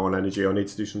I'm running low on energy. I need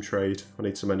to do some trade. I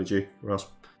need some energy or else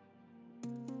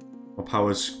my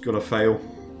power's gonna fail.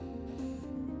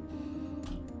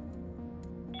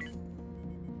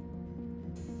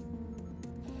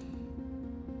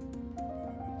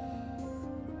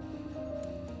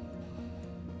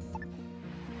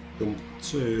 Jump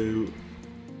to...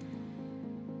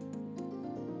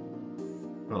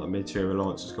 Oh, the Meteor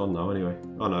Alliance is gone now anyway.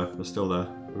 Oh no, they're still there.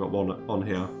 We've got one on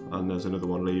here and there's another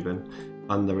one leaving.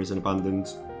 And there is an abandoned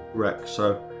wreck,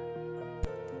 so...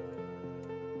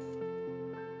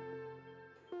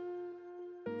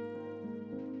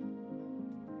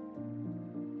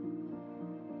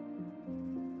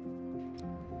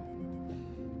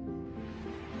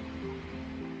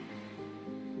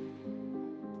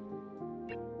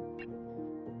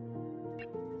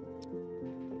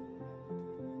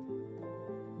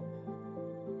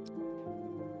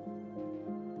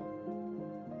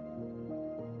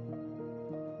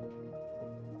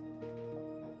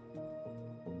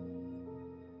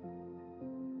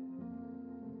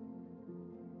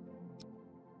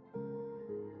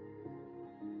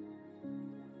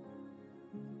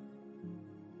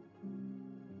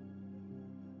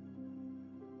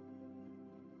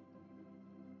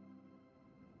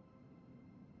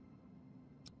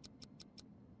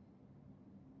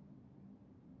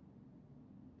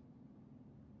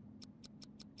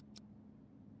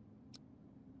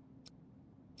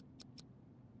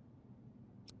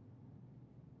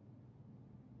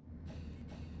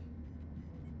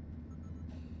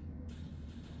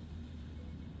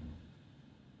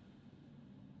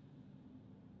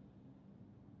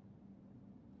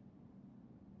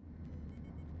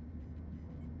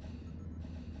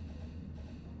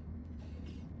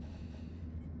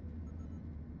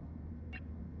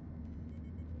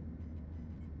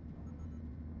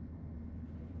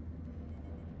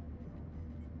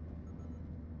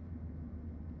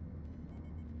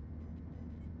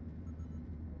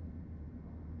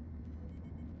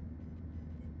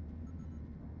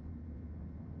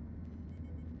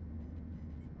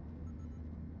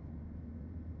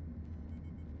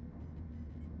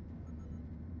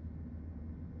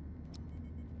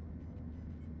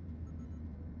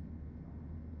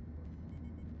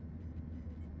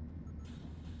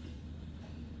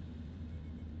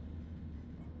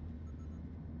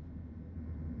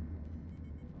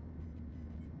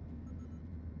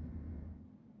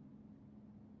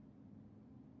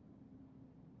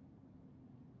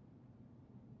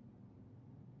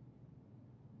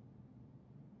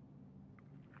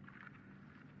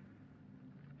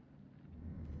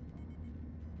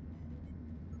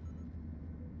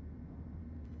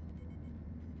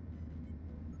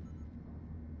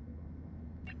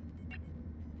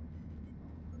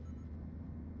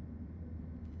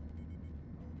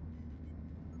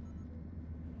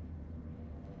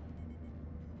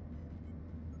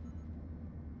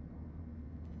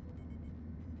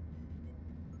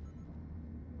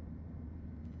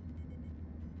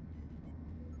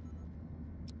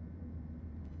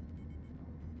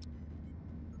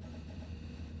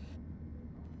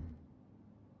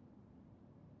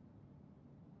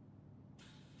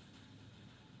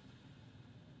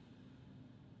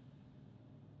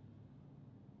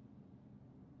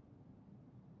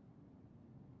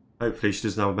 Hopefully she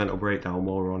doesn't have a mental breakdown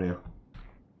while we're on here.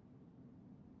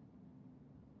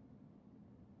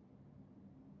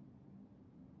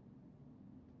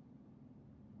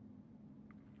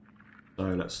 So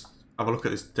let's have a look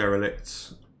at this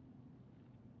derelict.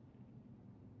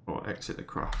 Right, exit the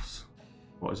crafts.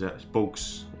 What is it? It's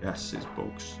bugs. Yes, it's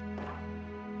bugs.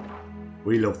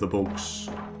 We love the bugs.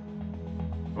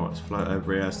 Right, let's float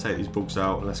over here. Let's take these bugs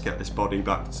out and let's get this body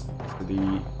back to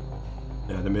the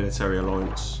military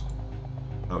alliance.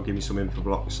 That'll give me some info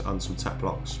blocks and some tech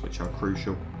blocks, which are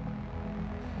crucial.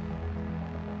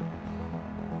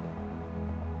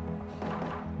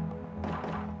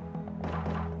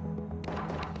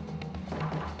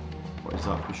 What is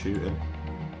that for shooting?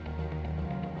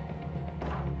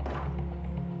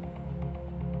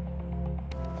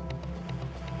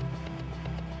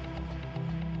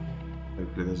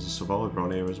 Hopefully there's a survivor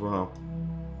on here as well.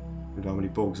 I don't know how many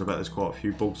bugs. I bet there's quite a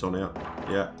few bugs on here.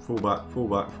 Yeah, fall back, fall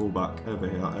back, fall back. Over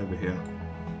here, over here.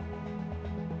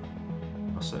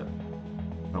 That's it.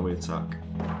 Now we attack.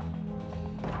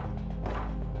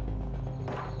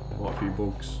 Quite a few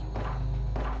bugs.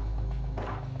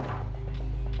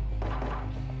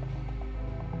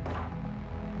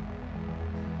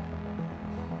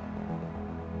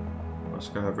 Let's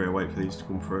go over here, wait for these to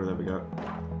come through. There we go.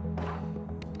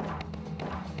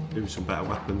 Do some better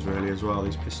weapons really as well.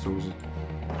 These pistols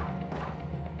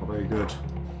are very good.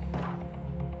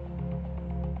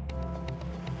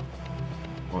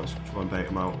 Right, let's try and bait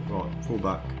them out. Right, fall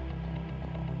back.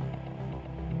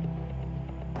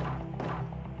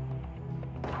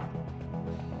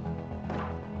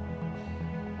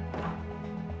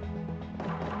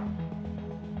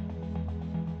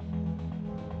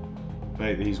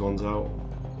 Bait these ones out.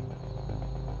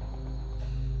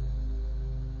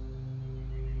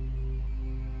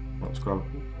 Let's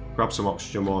grab some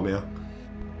oxygen while I'm here.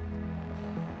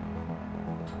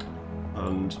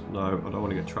 And no, I don't want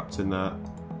to get trapped in there.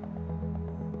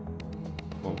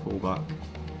 Come on, fall back.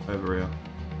 Over here.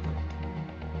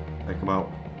 Take them out.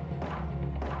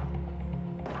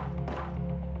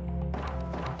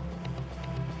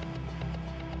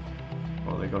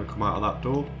 Well, they got to come out of that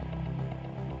door.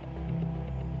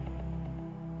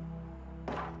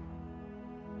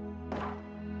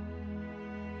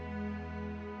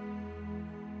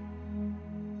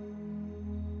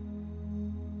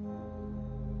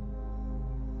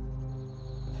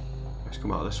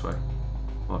 Come out this way.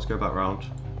 Oh, let's go back round.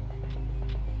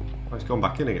 Oh, he's gone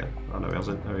back in again. Oh no, he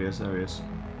hasn't. There he is, there he is.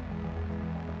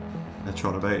 They're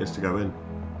trying to bait us to go in.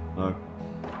 No.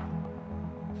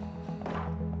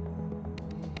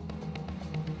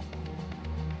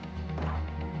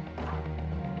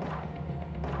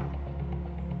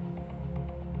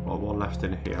 Well, one left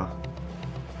in here.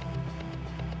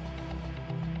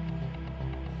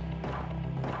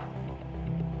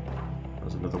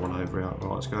 Another one over here.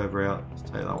 Right, let's go over here. Let's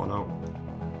take that one out.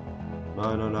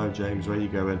 No, no, no, James, where are you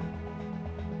going?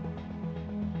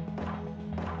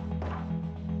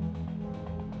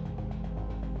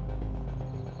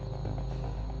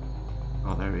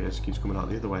 Oh, there he is. Keeps coming out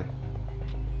the other way.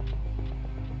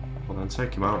 Well then,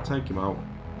 take him out. Take him out.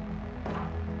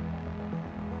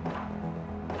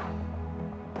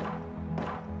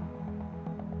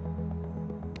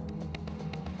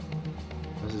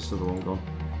 Where's this other one gone?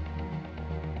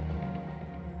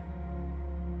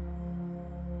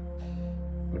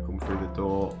 Through the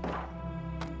door.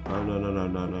 No, no, no, no,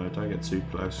 no, no. Don't get too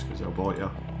close because they'll bite you.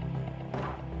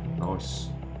 Nice.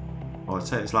 Right,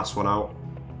 let's take this last one out.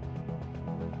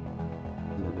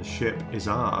 And then the ship is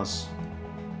ours.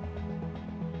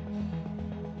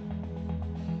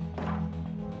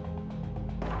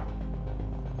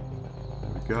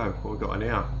 There we go. What have we got in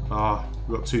here? Ah,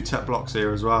 we've got 2 tech blocks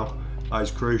here as well. That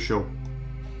is crucial.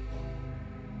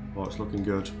 Oh, it's looking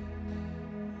good.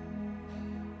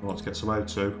 Well, let's get some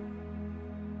O2.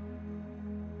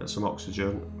 Get some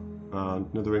oxygen. And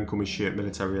another incoming ship,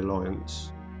 Military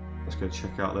Alliance. Let's go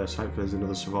check out this. Hopefully there's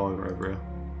another survivor over here.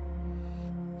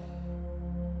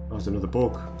 Oh, there's another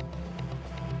bug.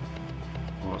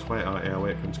 Oh, let's wait out here,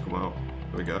 wait for him to come out.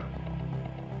 There we go.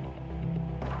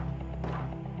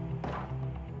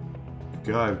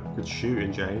 Good go. Good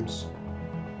shooting, James.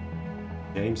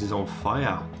 James is on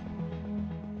fire.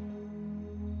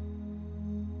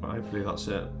 Right, hopefully that's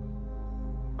it.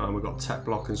 And we've got tech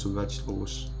block and some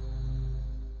vegetables.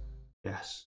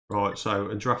 Yes. Right, so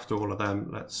and draft all of them.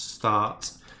 Let's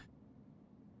start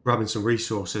grabbing some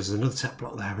resources. There's another tech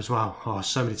block there as well. Oh,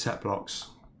 so many tech blocks.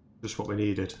 Just what we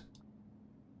needed.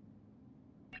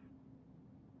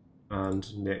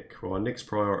 And Nick. Well, Nick's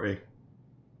priority.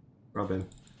 Grab him.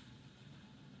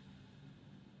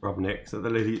 Grab Nick. So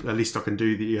at least I can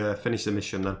do the finish the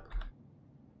mission then.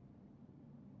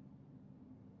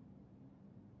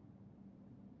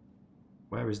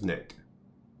 Where is Nick?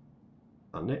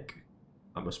 Is that Nick?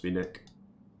 That must be Nick.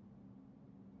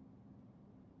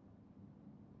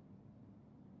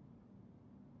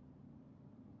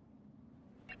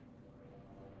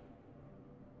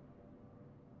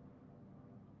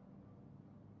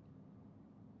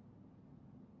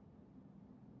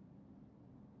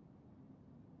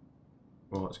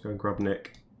 Well, let's go and grab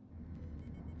Nick.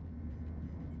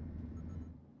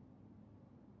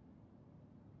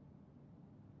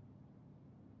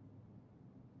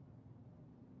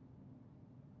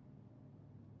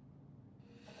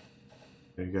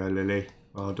 There you go, Lily.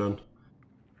 Well done.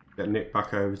 Get Nick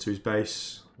back over to his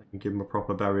base and give him a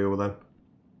proper burial then.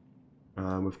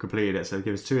 We've completed it, so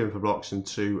give us 2 info blocks and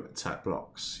 2 tech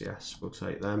blocks. Yes, we'll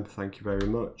take them. Thank you very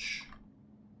much.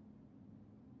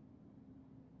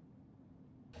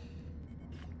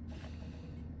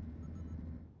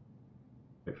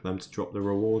 Wait for them to drop the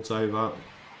rewards over.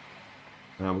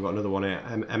 And we've got another one here,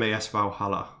 MAS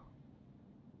Valhalla.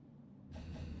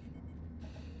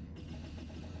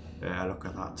 Yeah, look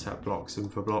at that, tech blocks,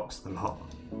 info blocks, the lot.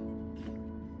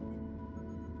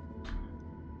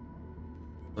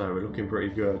 So we're looking pretty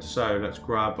good. So let's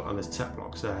grab, and there's tech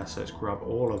blocks there, so let's grab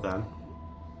all of them.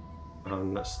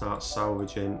 And let's start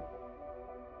salvaging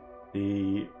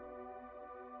the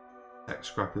tech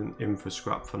scrap and info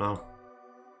scrap for now.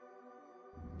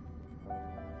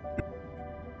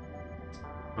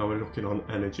 Now we're looking on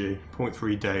energy,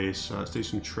 0.3 days, so let's do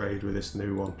some trade with this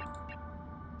new one.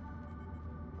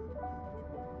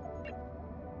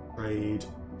 Trade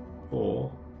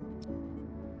for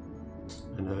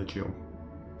Energium.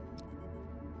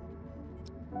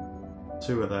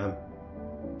 2 of them,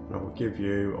 and I will give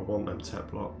you, I want them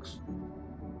tech blocks.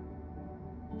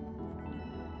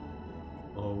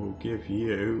 I will give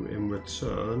you in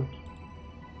return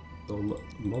some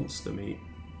monster meat.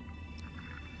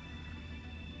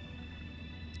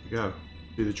 There you go,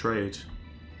 do the trade.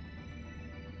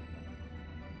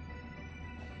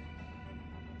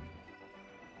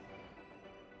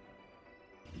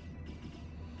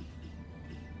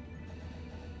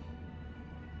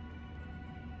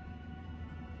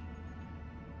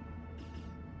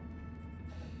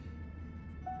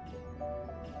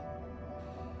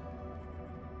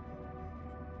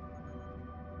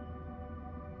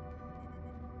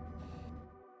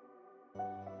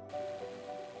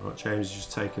 Right, James is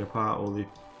just taking apart all the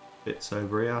bits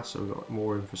over here, so we've got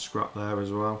more info scrap there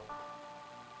as well.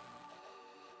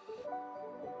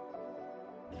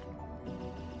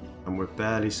 And we're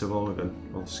barely surviving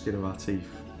on the skin of our teeth.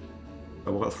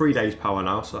 But we've got 3 days power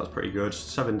now, so that's pretty good.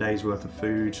 7 days worth of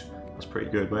food, that's pretty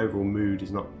good. My overall mood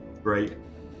is not great.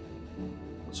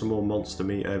 Got some more monster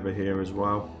meat over here as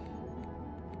well.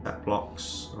 Tech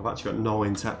blocks. I've actually got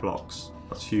 9 tech blocks.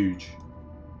 That's huge.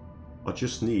 I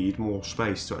just need more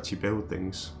space to actually build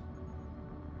things.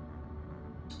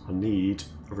 I need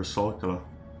a recycler.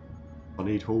 I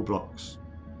need hull blocks.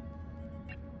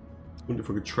 I wonder if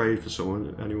I could trade for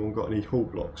someone. Anyone got any hull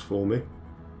blocks for me?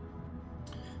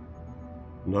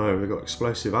 No, they've got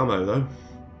explosive ammo though.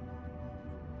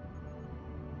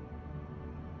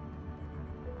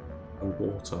 And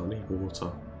water, I need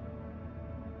water.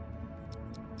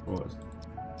 Right.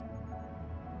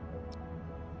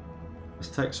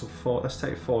 Let's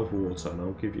take 5 water, and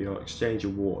I'll give you, I'll exchange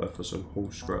your water for some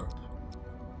hull scrap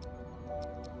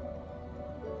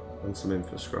and some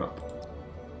info scrap.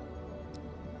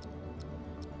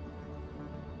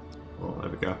 Oh, there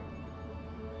we go.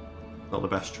 Not the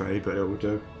best trade, but it will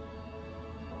do.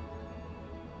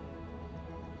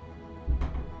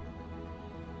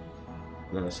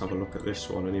 Now let's have a look at this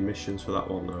one. Any missions for that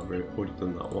one? No, I've already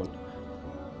done that one.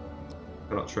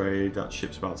 Cannot trade, that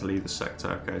ship's about to leave the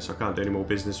sector. Okay, so I can't do any more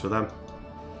business with them.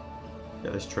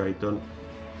 Get this trade done.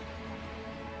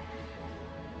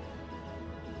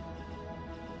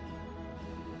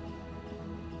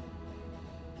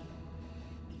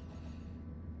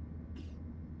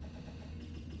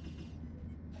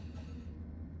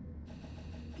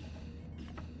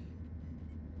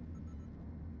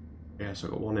 Yeah, so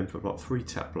I've got 1 info block, 3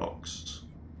 tech blocks.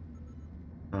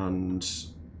 And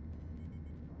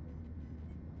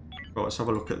right, let's have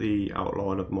a look at the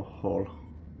outline of my hull.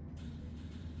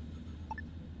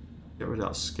 Get rid of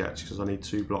that sketch because I need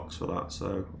 2 blocks for that,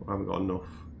 so I haven't got enough.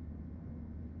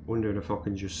 Wondering if I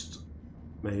can just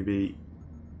maybe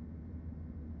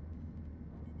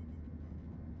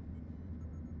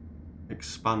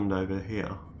expand over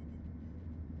here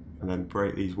and then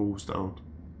break these walls down.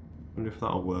 Wonder if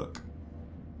that'll work.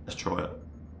 Let's try it.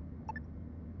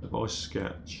 If I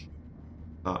sketch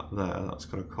that there, that's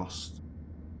going to cost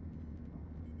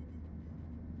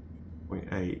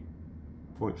 0.8,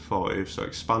 0.5, so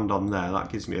expand on there,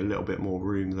 that gives me a little bit more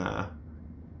room there.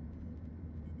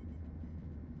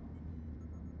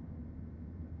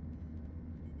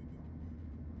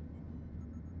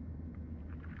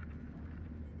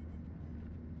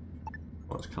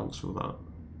 Let's cancel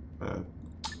that.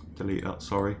 Delete that,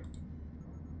 sorry.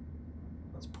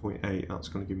 That's 0.8, that's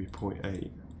going to give me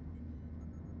 0.8.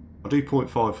 I'll do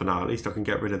 0.5 for now. At least I can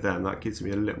get rid of them. That gives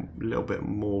me a little bit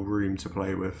more room to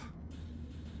play with.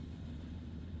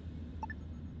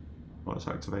 Right, let's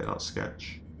activate that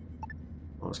sketch.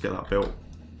 Right, let's get that built.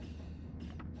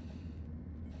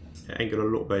 It ain't gonna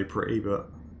look very pretty, but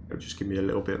it'll just give me a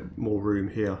little bit more room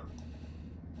here.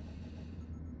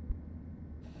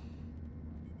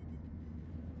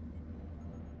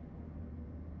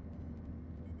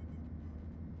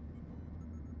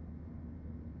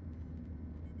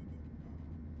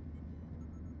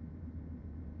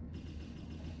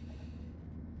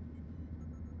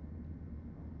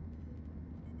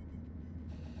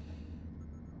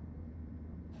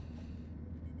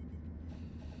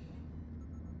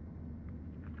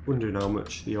 Wondering how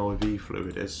much the IV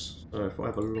fluid is. If I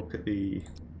have a look at the...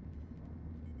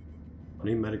 I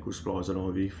need medical supplies and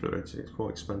IV fluids. It's quite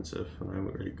expensive and I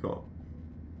haven't really got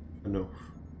enough.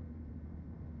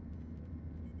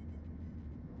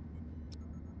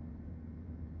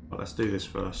 But let's do this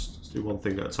first. Let's do one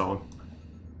thing at a time.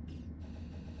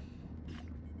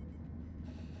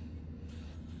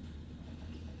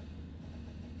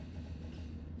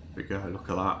 There we go, look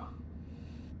at that.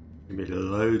 Give me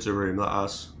loads of room, that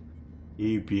has.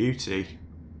 You beauty.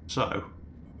 So,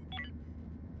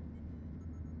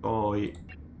 I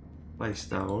place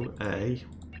down a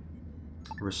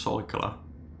recycler.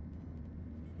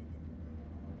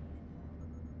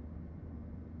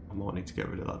 I might need to get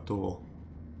rid of that door.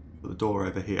 Put the door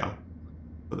over here,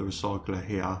 put the recycler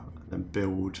here, and then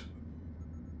build.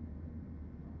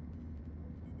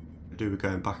 I do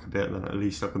going back a bit, and then at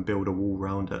least I can build a wall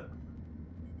around it.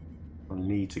 I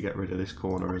need to get rid of this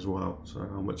corner as well. So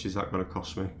how much is that going to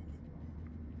cost me?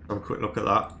 Have a quick look at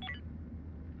that.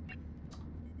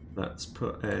 Let's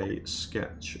put a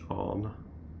sketch on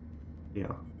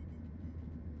here.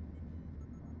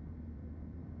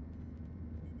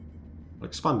 I'll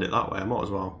expand it that way, I might as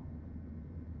well.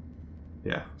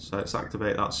 Yeah, so let's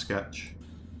activate that sketch.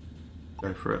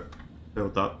 Go for it.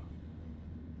 Build that.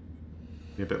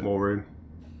 Give me a bit more room.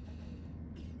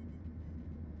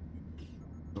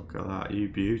 Look at that, you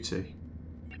beauty.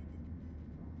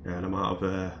 Yeah, and I'm out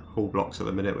of hull blocks at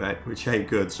the minute, which ain't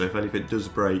good, so if anything does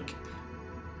break,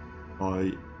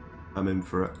 I am in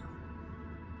for it.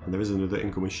 And there is another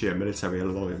incoming ship, Military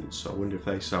Alliance, so I wonder if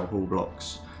they sell hull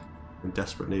blocks. I'm in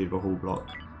desperate need of a hull block.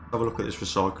 Have a look at this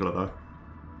recycler though.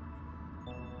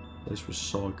 This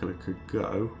recycler could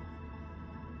go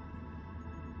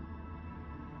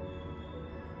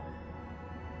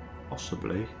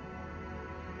possibly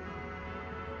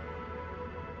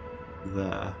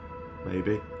there,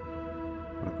 maybe.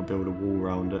 I can build a wall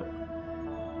around it.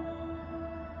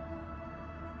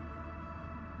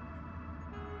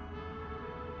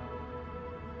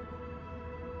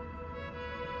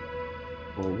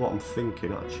 Well, what I'm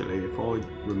thinking actually, if I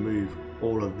remove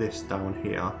all of this down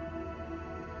here,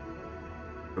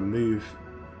 remove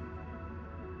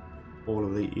all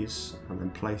of these and then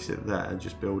place it there and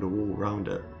just build a wall around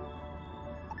it.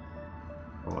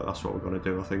 Alright, that's what we're going to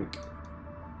do, I think.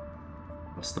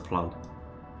 That's the plan.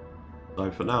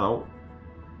 So for now,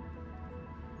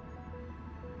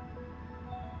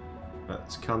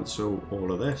 let's cancel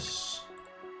all of this.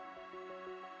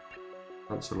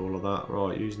 Cancel all of that.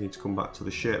 Right, you need to come back to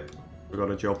the ship. We've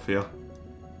got a job for you.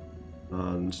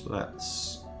 And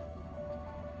let's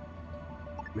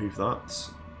move that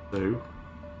to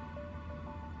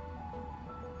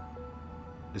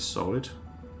this side.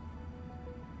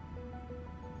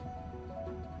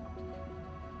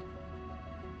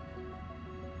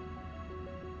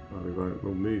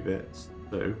 We'll move it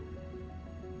to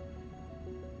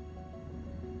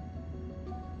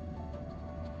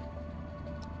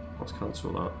let's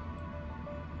cancel that.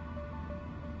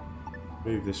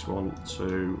 Move this one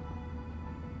to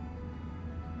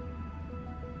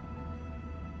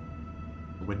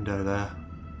the window there.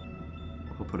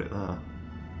 I'll put it there.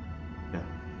 Yeah,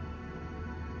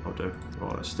 I'll do.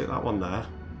 Right, let's stick that one there.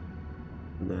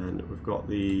 And then we've got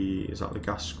the, is that the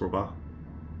gas scrubber?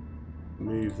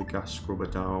 Move the gas scrubber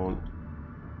down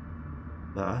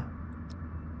there.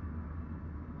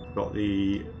 We've got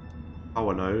the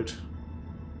power node.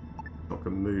 I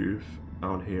can move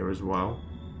down here as well.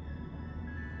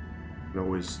 I can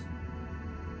always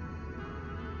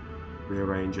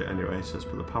rearrange it anyway, so let's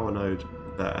put the power node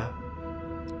there.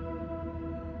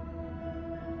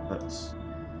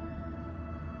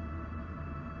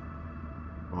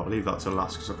 I'll leave that to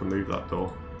last because I can move that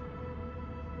door.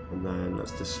 And then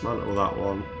let's dismantle that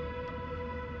one.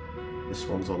 This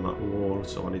one's on that wall,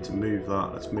 so I need to move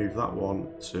that. Let's move that one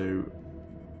to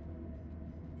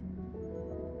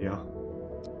here.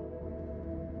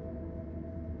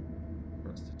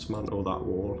 Let's dismantle that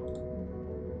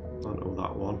wall. Dismantle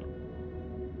that one.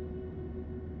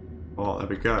 Oh, there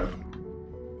we go.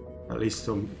 At least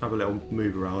have a little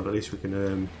move around. At least we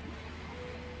can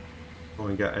try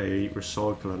and get a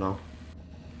recycler now.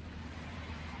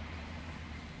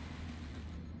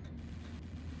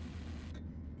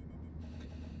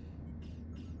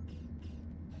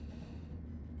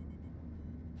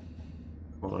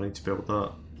 Well, I need to build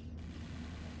that.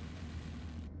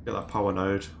 Get that power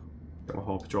node. Get my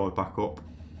hyperdrive back up.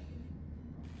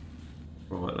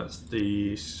 Right, let's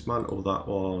dismantle that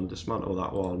one, dismantle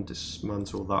that one,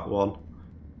 dismantle that one.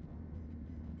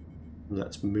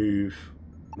 Let's move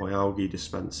my algae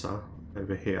dispenser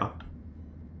over here.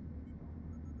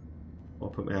 I'll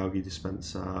put my algae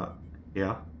dispenser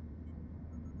here.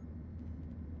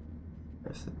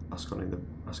 That's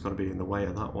got to be in the way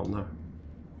of that one though.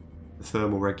 The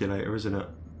thermal regulator, isn't it?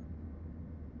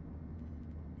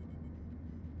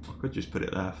 I could just put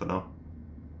it there for now.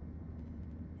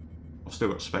 I've still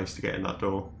got space to get in that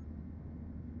door.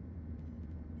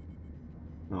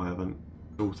 No, I haven't.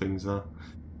 All things there.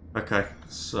 Okay,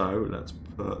 so let's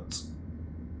put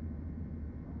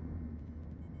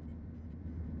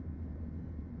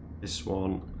this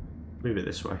one, move it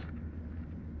this way.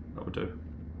 That would do.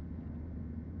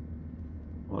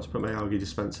 Well, let's put my algae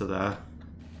dispenser there.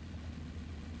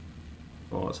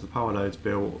 Alright, so the power node's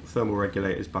built, thermal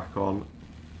regulator's back on.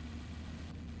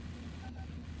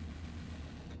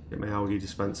 Get my algae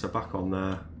dispenser back on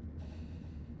there.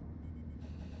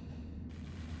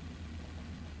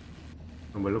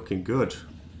 And we're looking good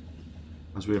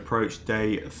as we approach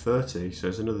day 30, so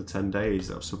it's another 10 days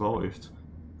that I've survived.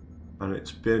 And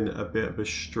it's been a bit of a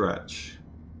stretch,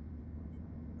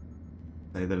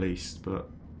 to say the least, but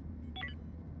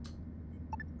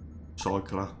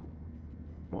recycler.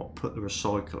 I'll put the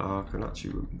recycler, I can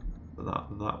actually put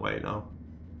that way now.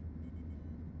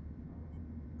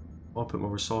 I'll put my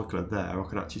recycler there, I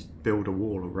can actually build a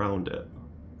wall around it.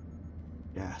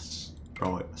 Yes,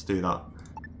 right, let's do that.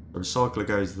 The recycler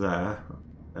goes there.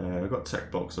 I've got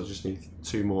tech blocks, I just need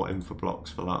 2 more info blocks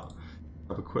for that.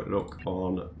 Have a quick look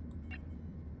on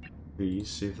these,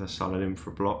 see if they're selling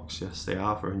info blocks. Yes, they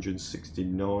are for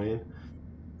 169.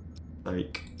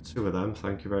 Take 2 of them,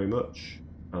 thank you very much.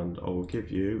 And I will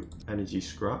give you energy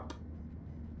scrap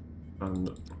and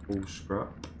full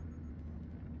scrap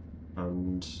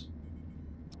and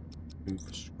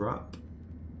info scrap.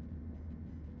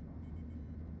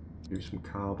 Do some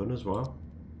carbon as well.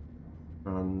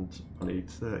 And I need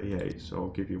 38, so I'll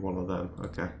give you 1 of them.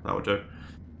 Okay, that will do.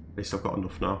 At least I've got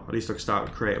enough now. At least I can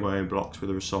start creating my own blocks with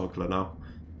a recycler now.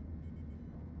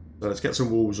 So let's get some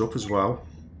walls up as well.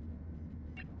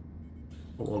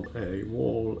 I want a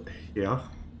wall here.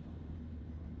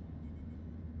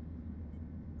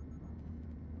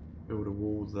 Build a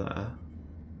wall there.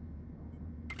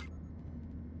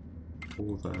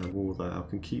 Wall there, wall there. I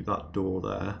can keep that door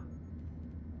there.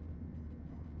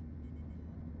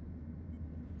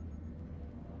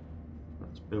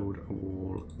 Let's build a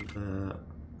wall there.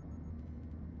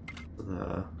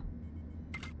 There.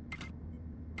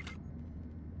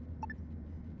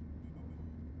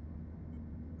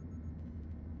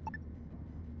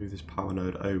 Move this power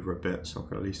node over a bit so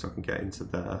at least I can get into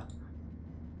there.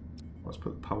 Let's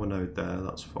put the power node there,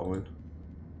 that's fine.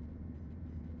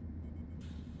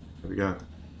 There we go.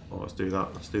 Oh, let's do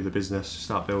that. Let's do the business.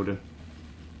 Start building.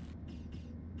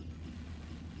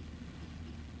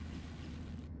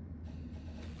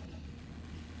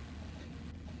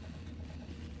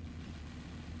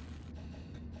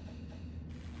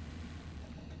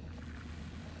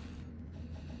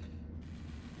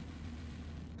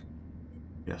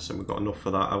 Yes, and we've got enough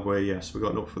for that, have we? Yes, we've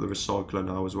got enough for the recycler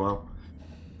now as well.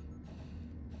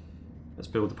 Let's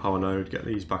build the power node, get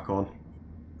these back on.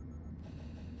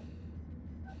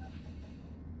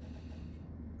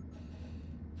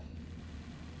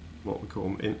 What we call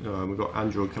them, we've got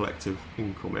Android Collective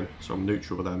incoming, so I'm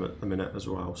neutral with them at the minute as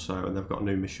well. So, and they've got a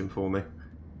new mission for me.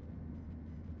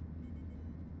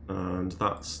 And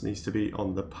that needs to be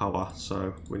on the power,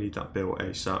 so we need that built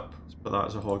ASAP. Let's put that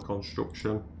as a high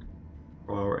construction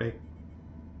priority.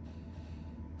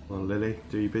 Well, Lily,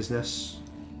 do your business.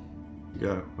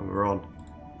 Go, and we're on.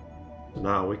 So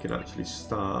now we can actually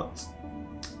start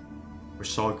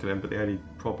recycling, but the only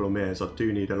problem is I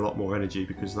do need a lot more energy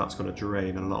because that's going to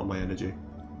drain a lot of my energy.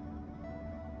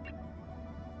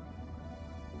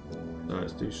 So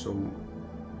let's do some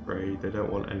trade. They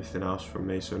don't want anything else from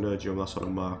me, so Energium, that's on a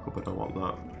markup, I don't want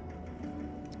that.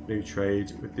 New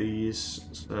trade with these,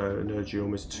 so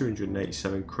Energium is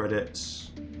 287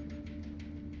 credits.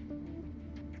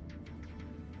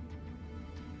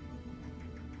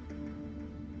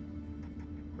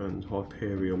 And and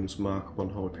Hyperium's mark on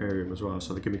Hyperium as well,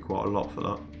 so they give me quite a lot for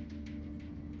that.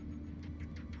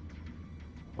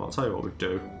 Well, I'll tell you what we'd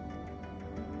do.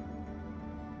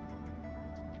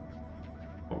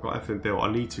 I've got everything built.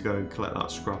 I need to go and collect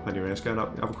that scrap anyway. Let's go and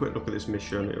have a quick look at this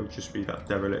mission. It'll just be that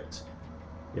derelict.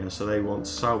 Yeah, so they want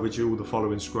to salvage all the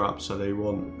following scrap. So they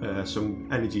want some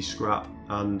energy scrap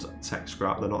and tech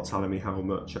scrap. They're not telling me how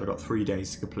much. I've got 3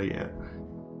 days to complete it.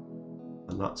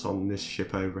 And that's on this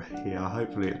ship over here.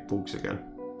 Hopefully it bugs again.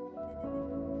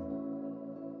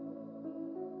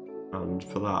 And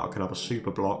for that I can have a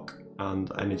super block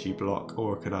and energy block,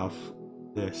 or I could have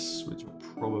this, which will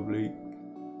probably...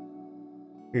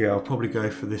 Yeah, I'll probably go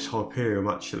for this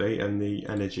Hyperium actually, and the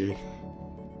energy.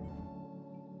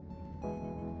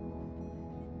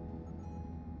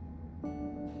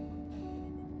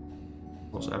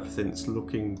 So everything's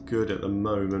looking good at the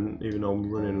moment, even though I'm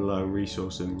running low on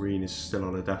resource and Marine is still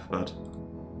on a deathbed.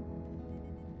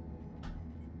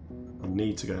 I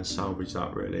need to go and salvage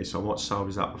that really, so I might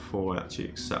salvage that before I actually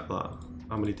accept that.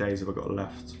 How many days have I got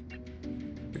left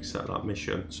to accept that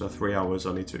mission? So 3 hours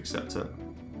I need to accept it.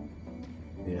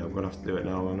 Yeah, I'm going to have to do it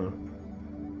now, aren't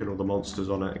I? Get all the monsters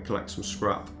on it and collect some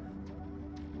scrap.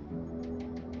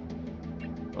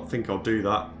 I think I'll do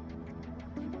that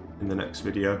in the next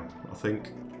video, I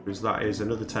think, because that is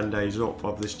another 10 days up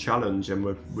of this challenge, and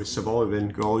we're surviving,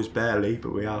 guys, barely,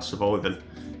 but we are surviving.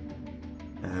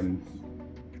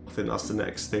 I think that's the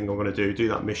next thing I'm going to do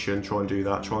that mission, try and do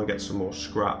that, try and get some more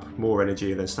scrap, more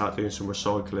energy, and then start doing some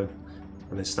recycling,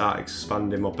 and then start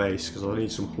expanding my base, because I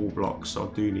need some hull blocks, so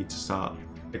I do need to start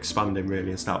expanding really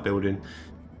and start building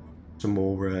some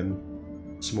more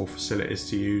facilities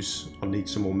to use. I need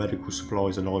some more medical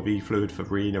supplies and IV fluid for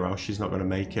Reen, or else she's not going to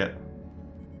make it.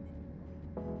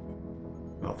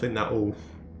 I think that will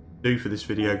do for this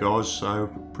video, guys, so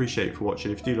appreciate you for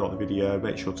watching. If you do like the video,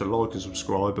 make sure to like and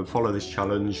subscribe and follow this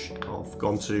challenge. I've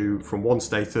gone from 1 to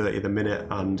day 30 at the minute,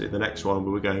 and in the next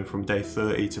one we're going from day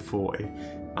 30 to 40,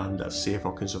 and let's see if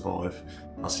I can survive.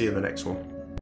 I'll see you in the next one.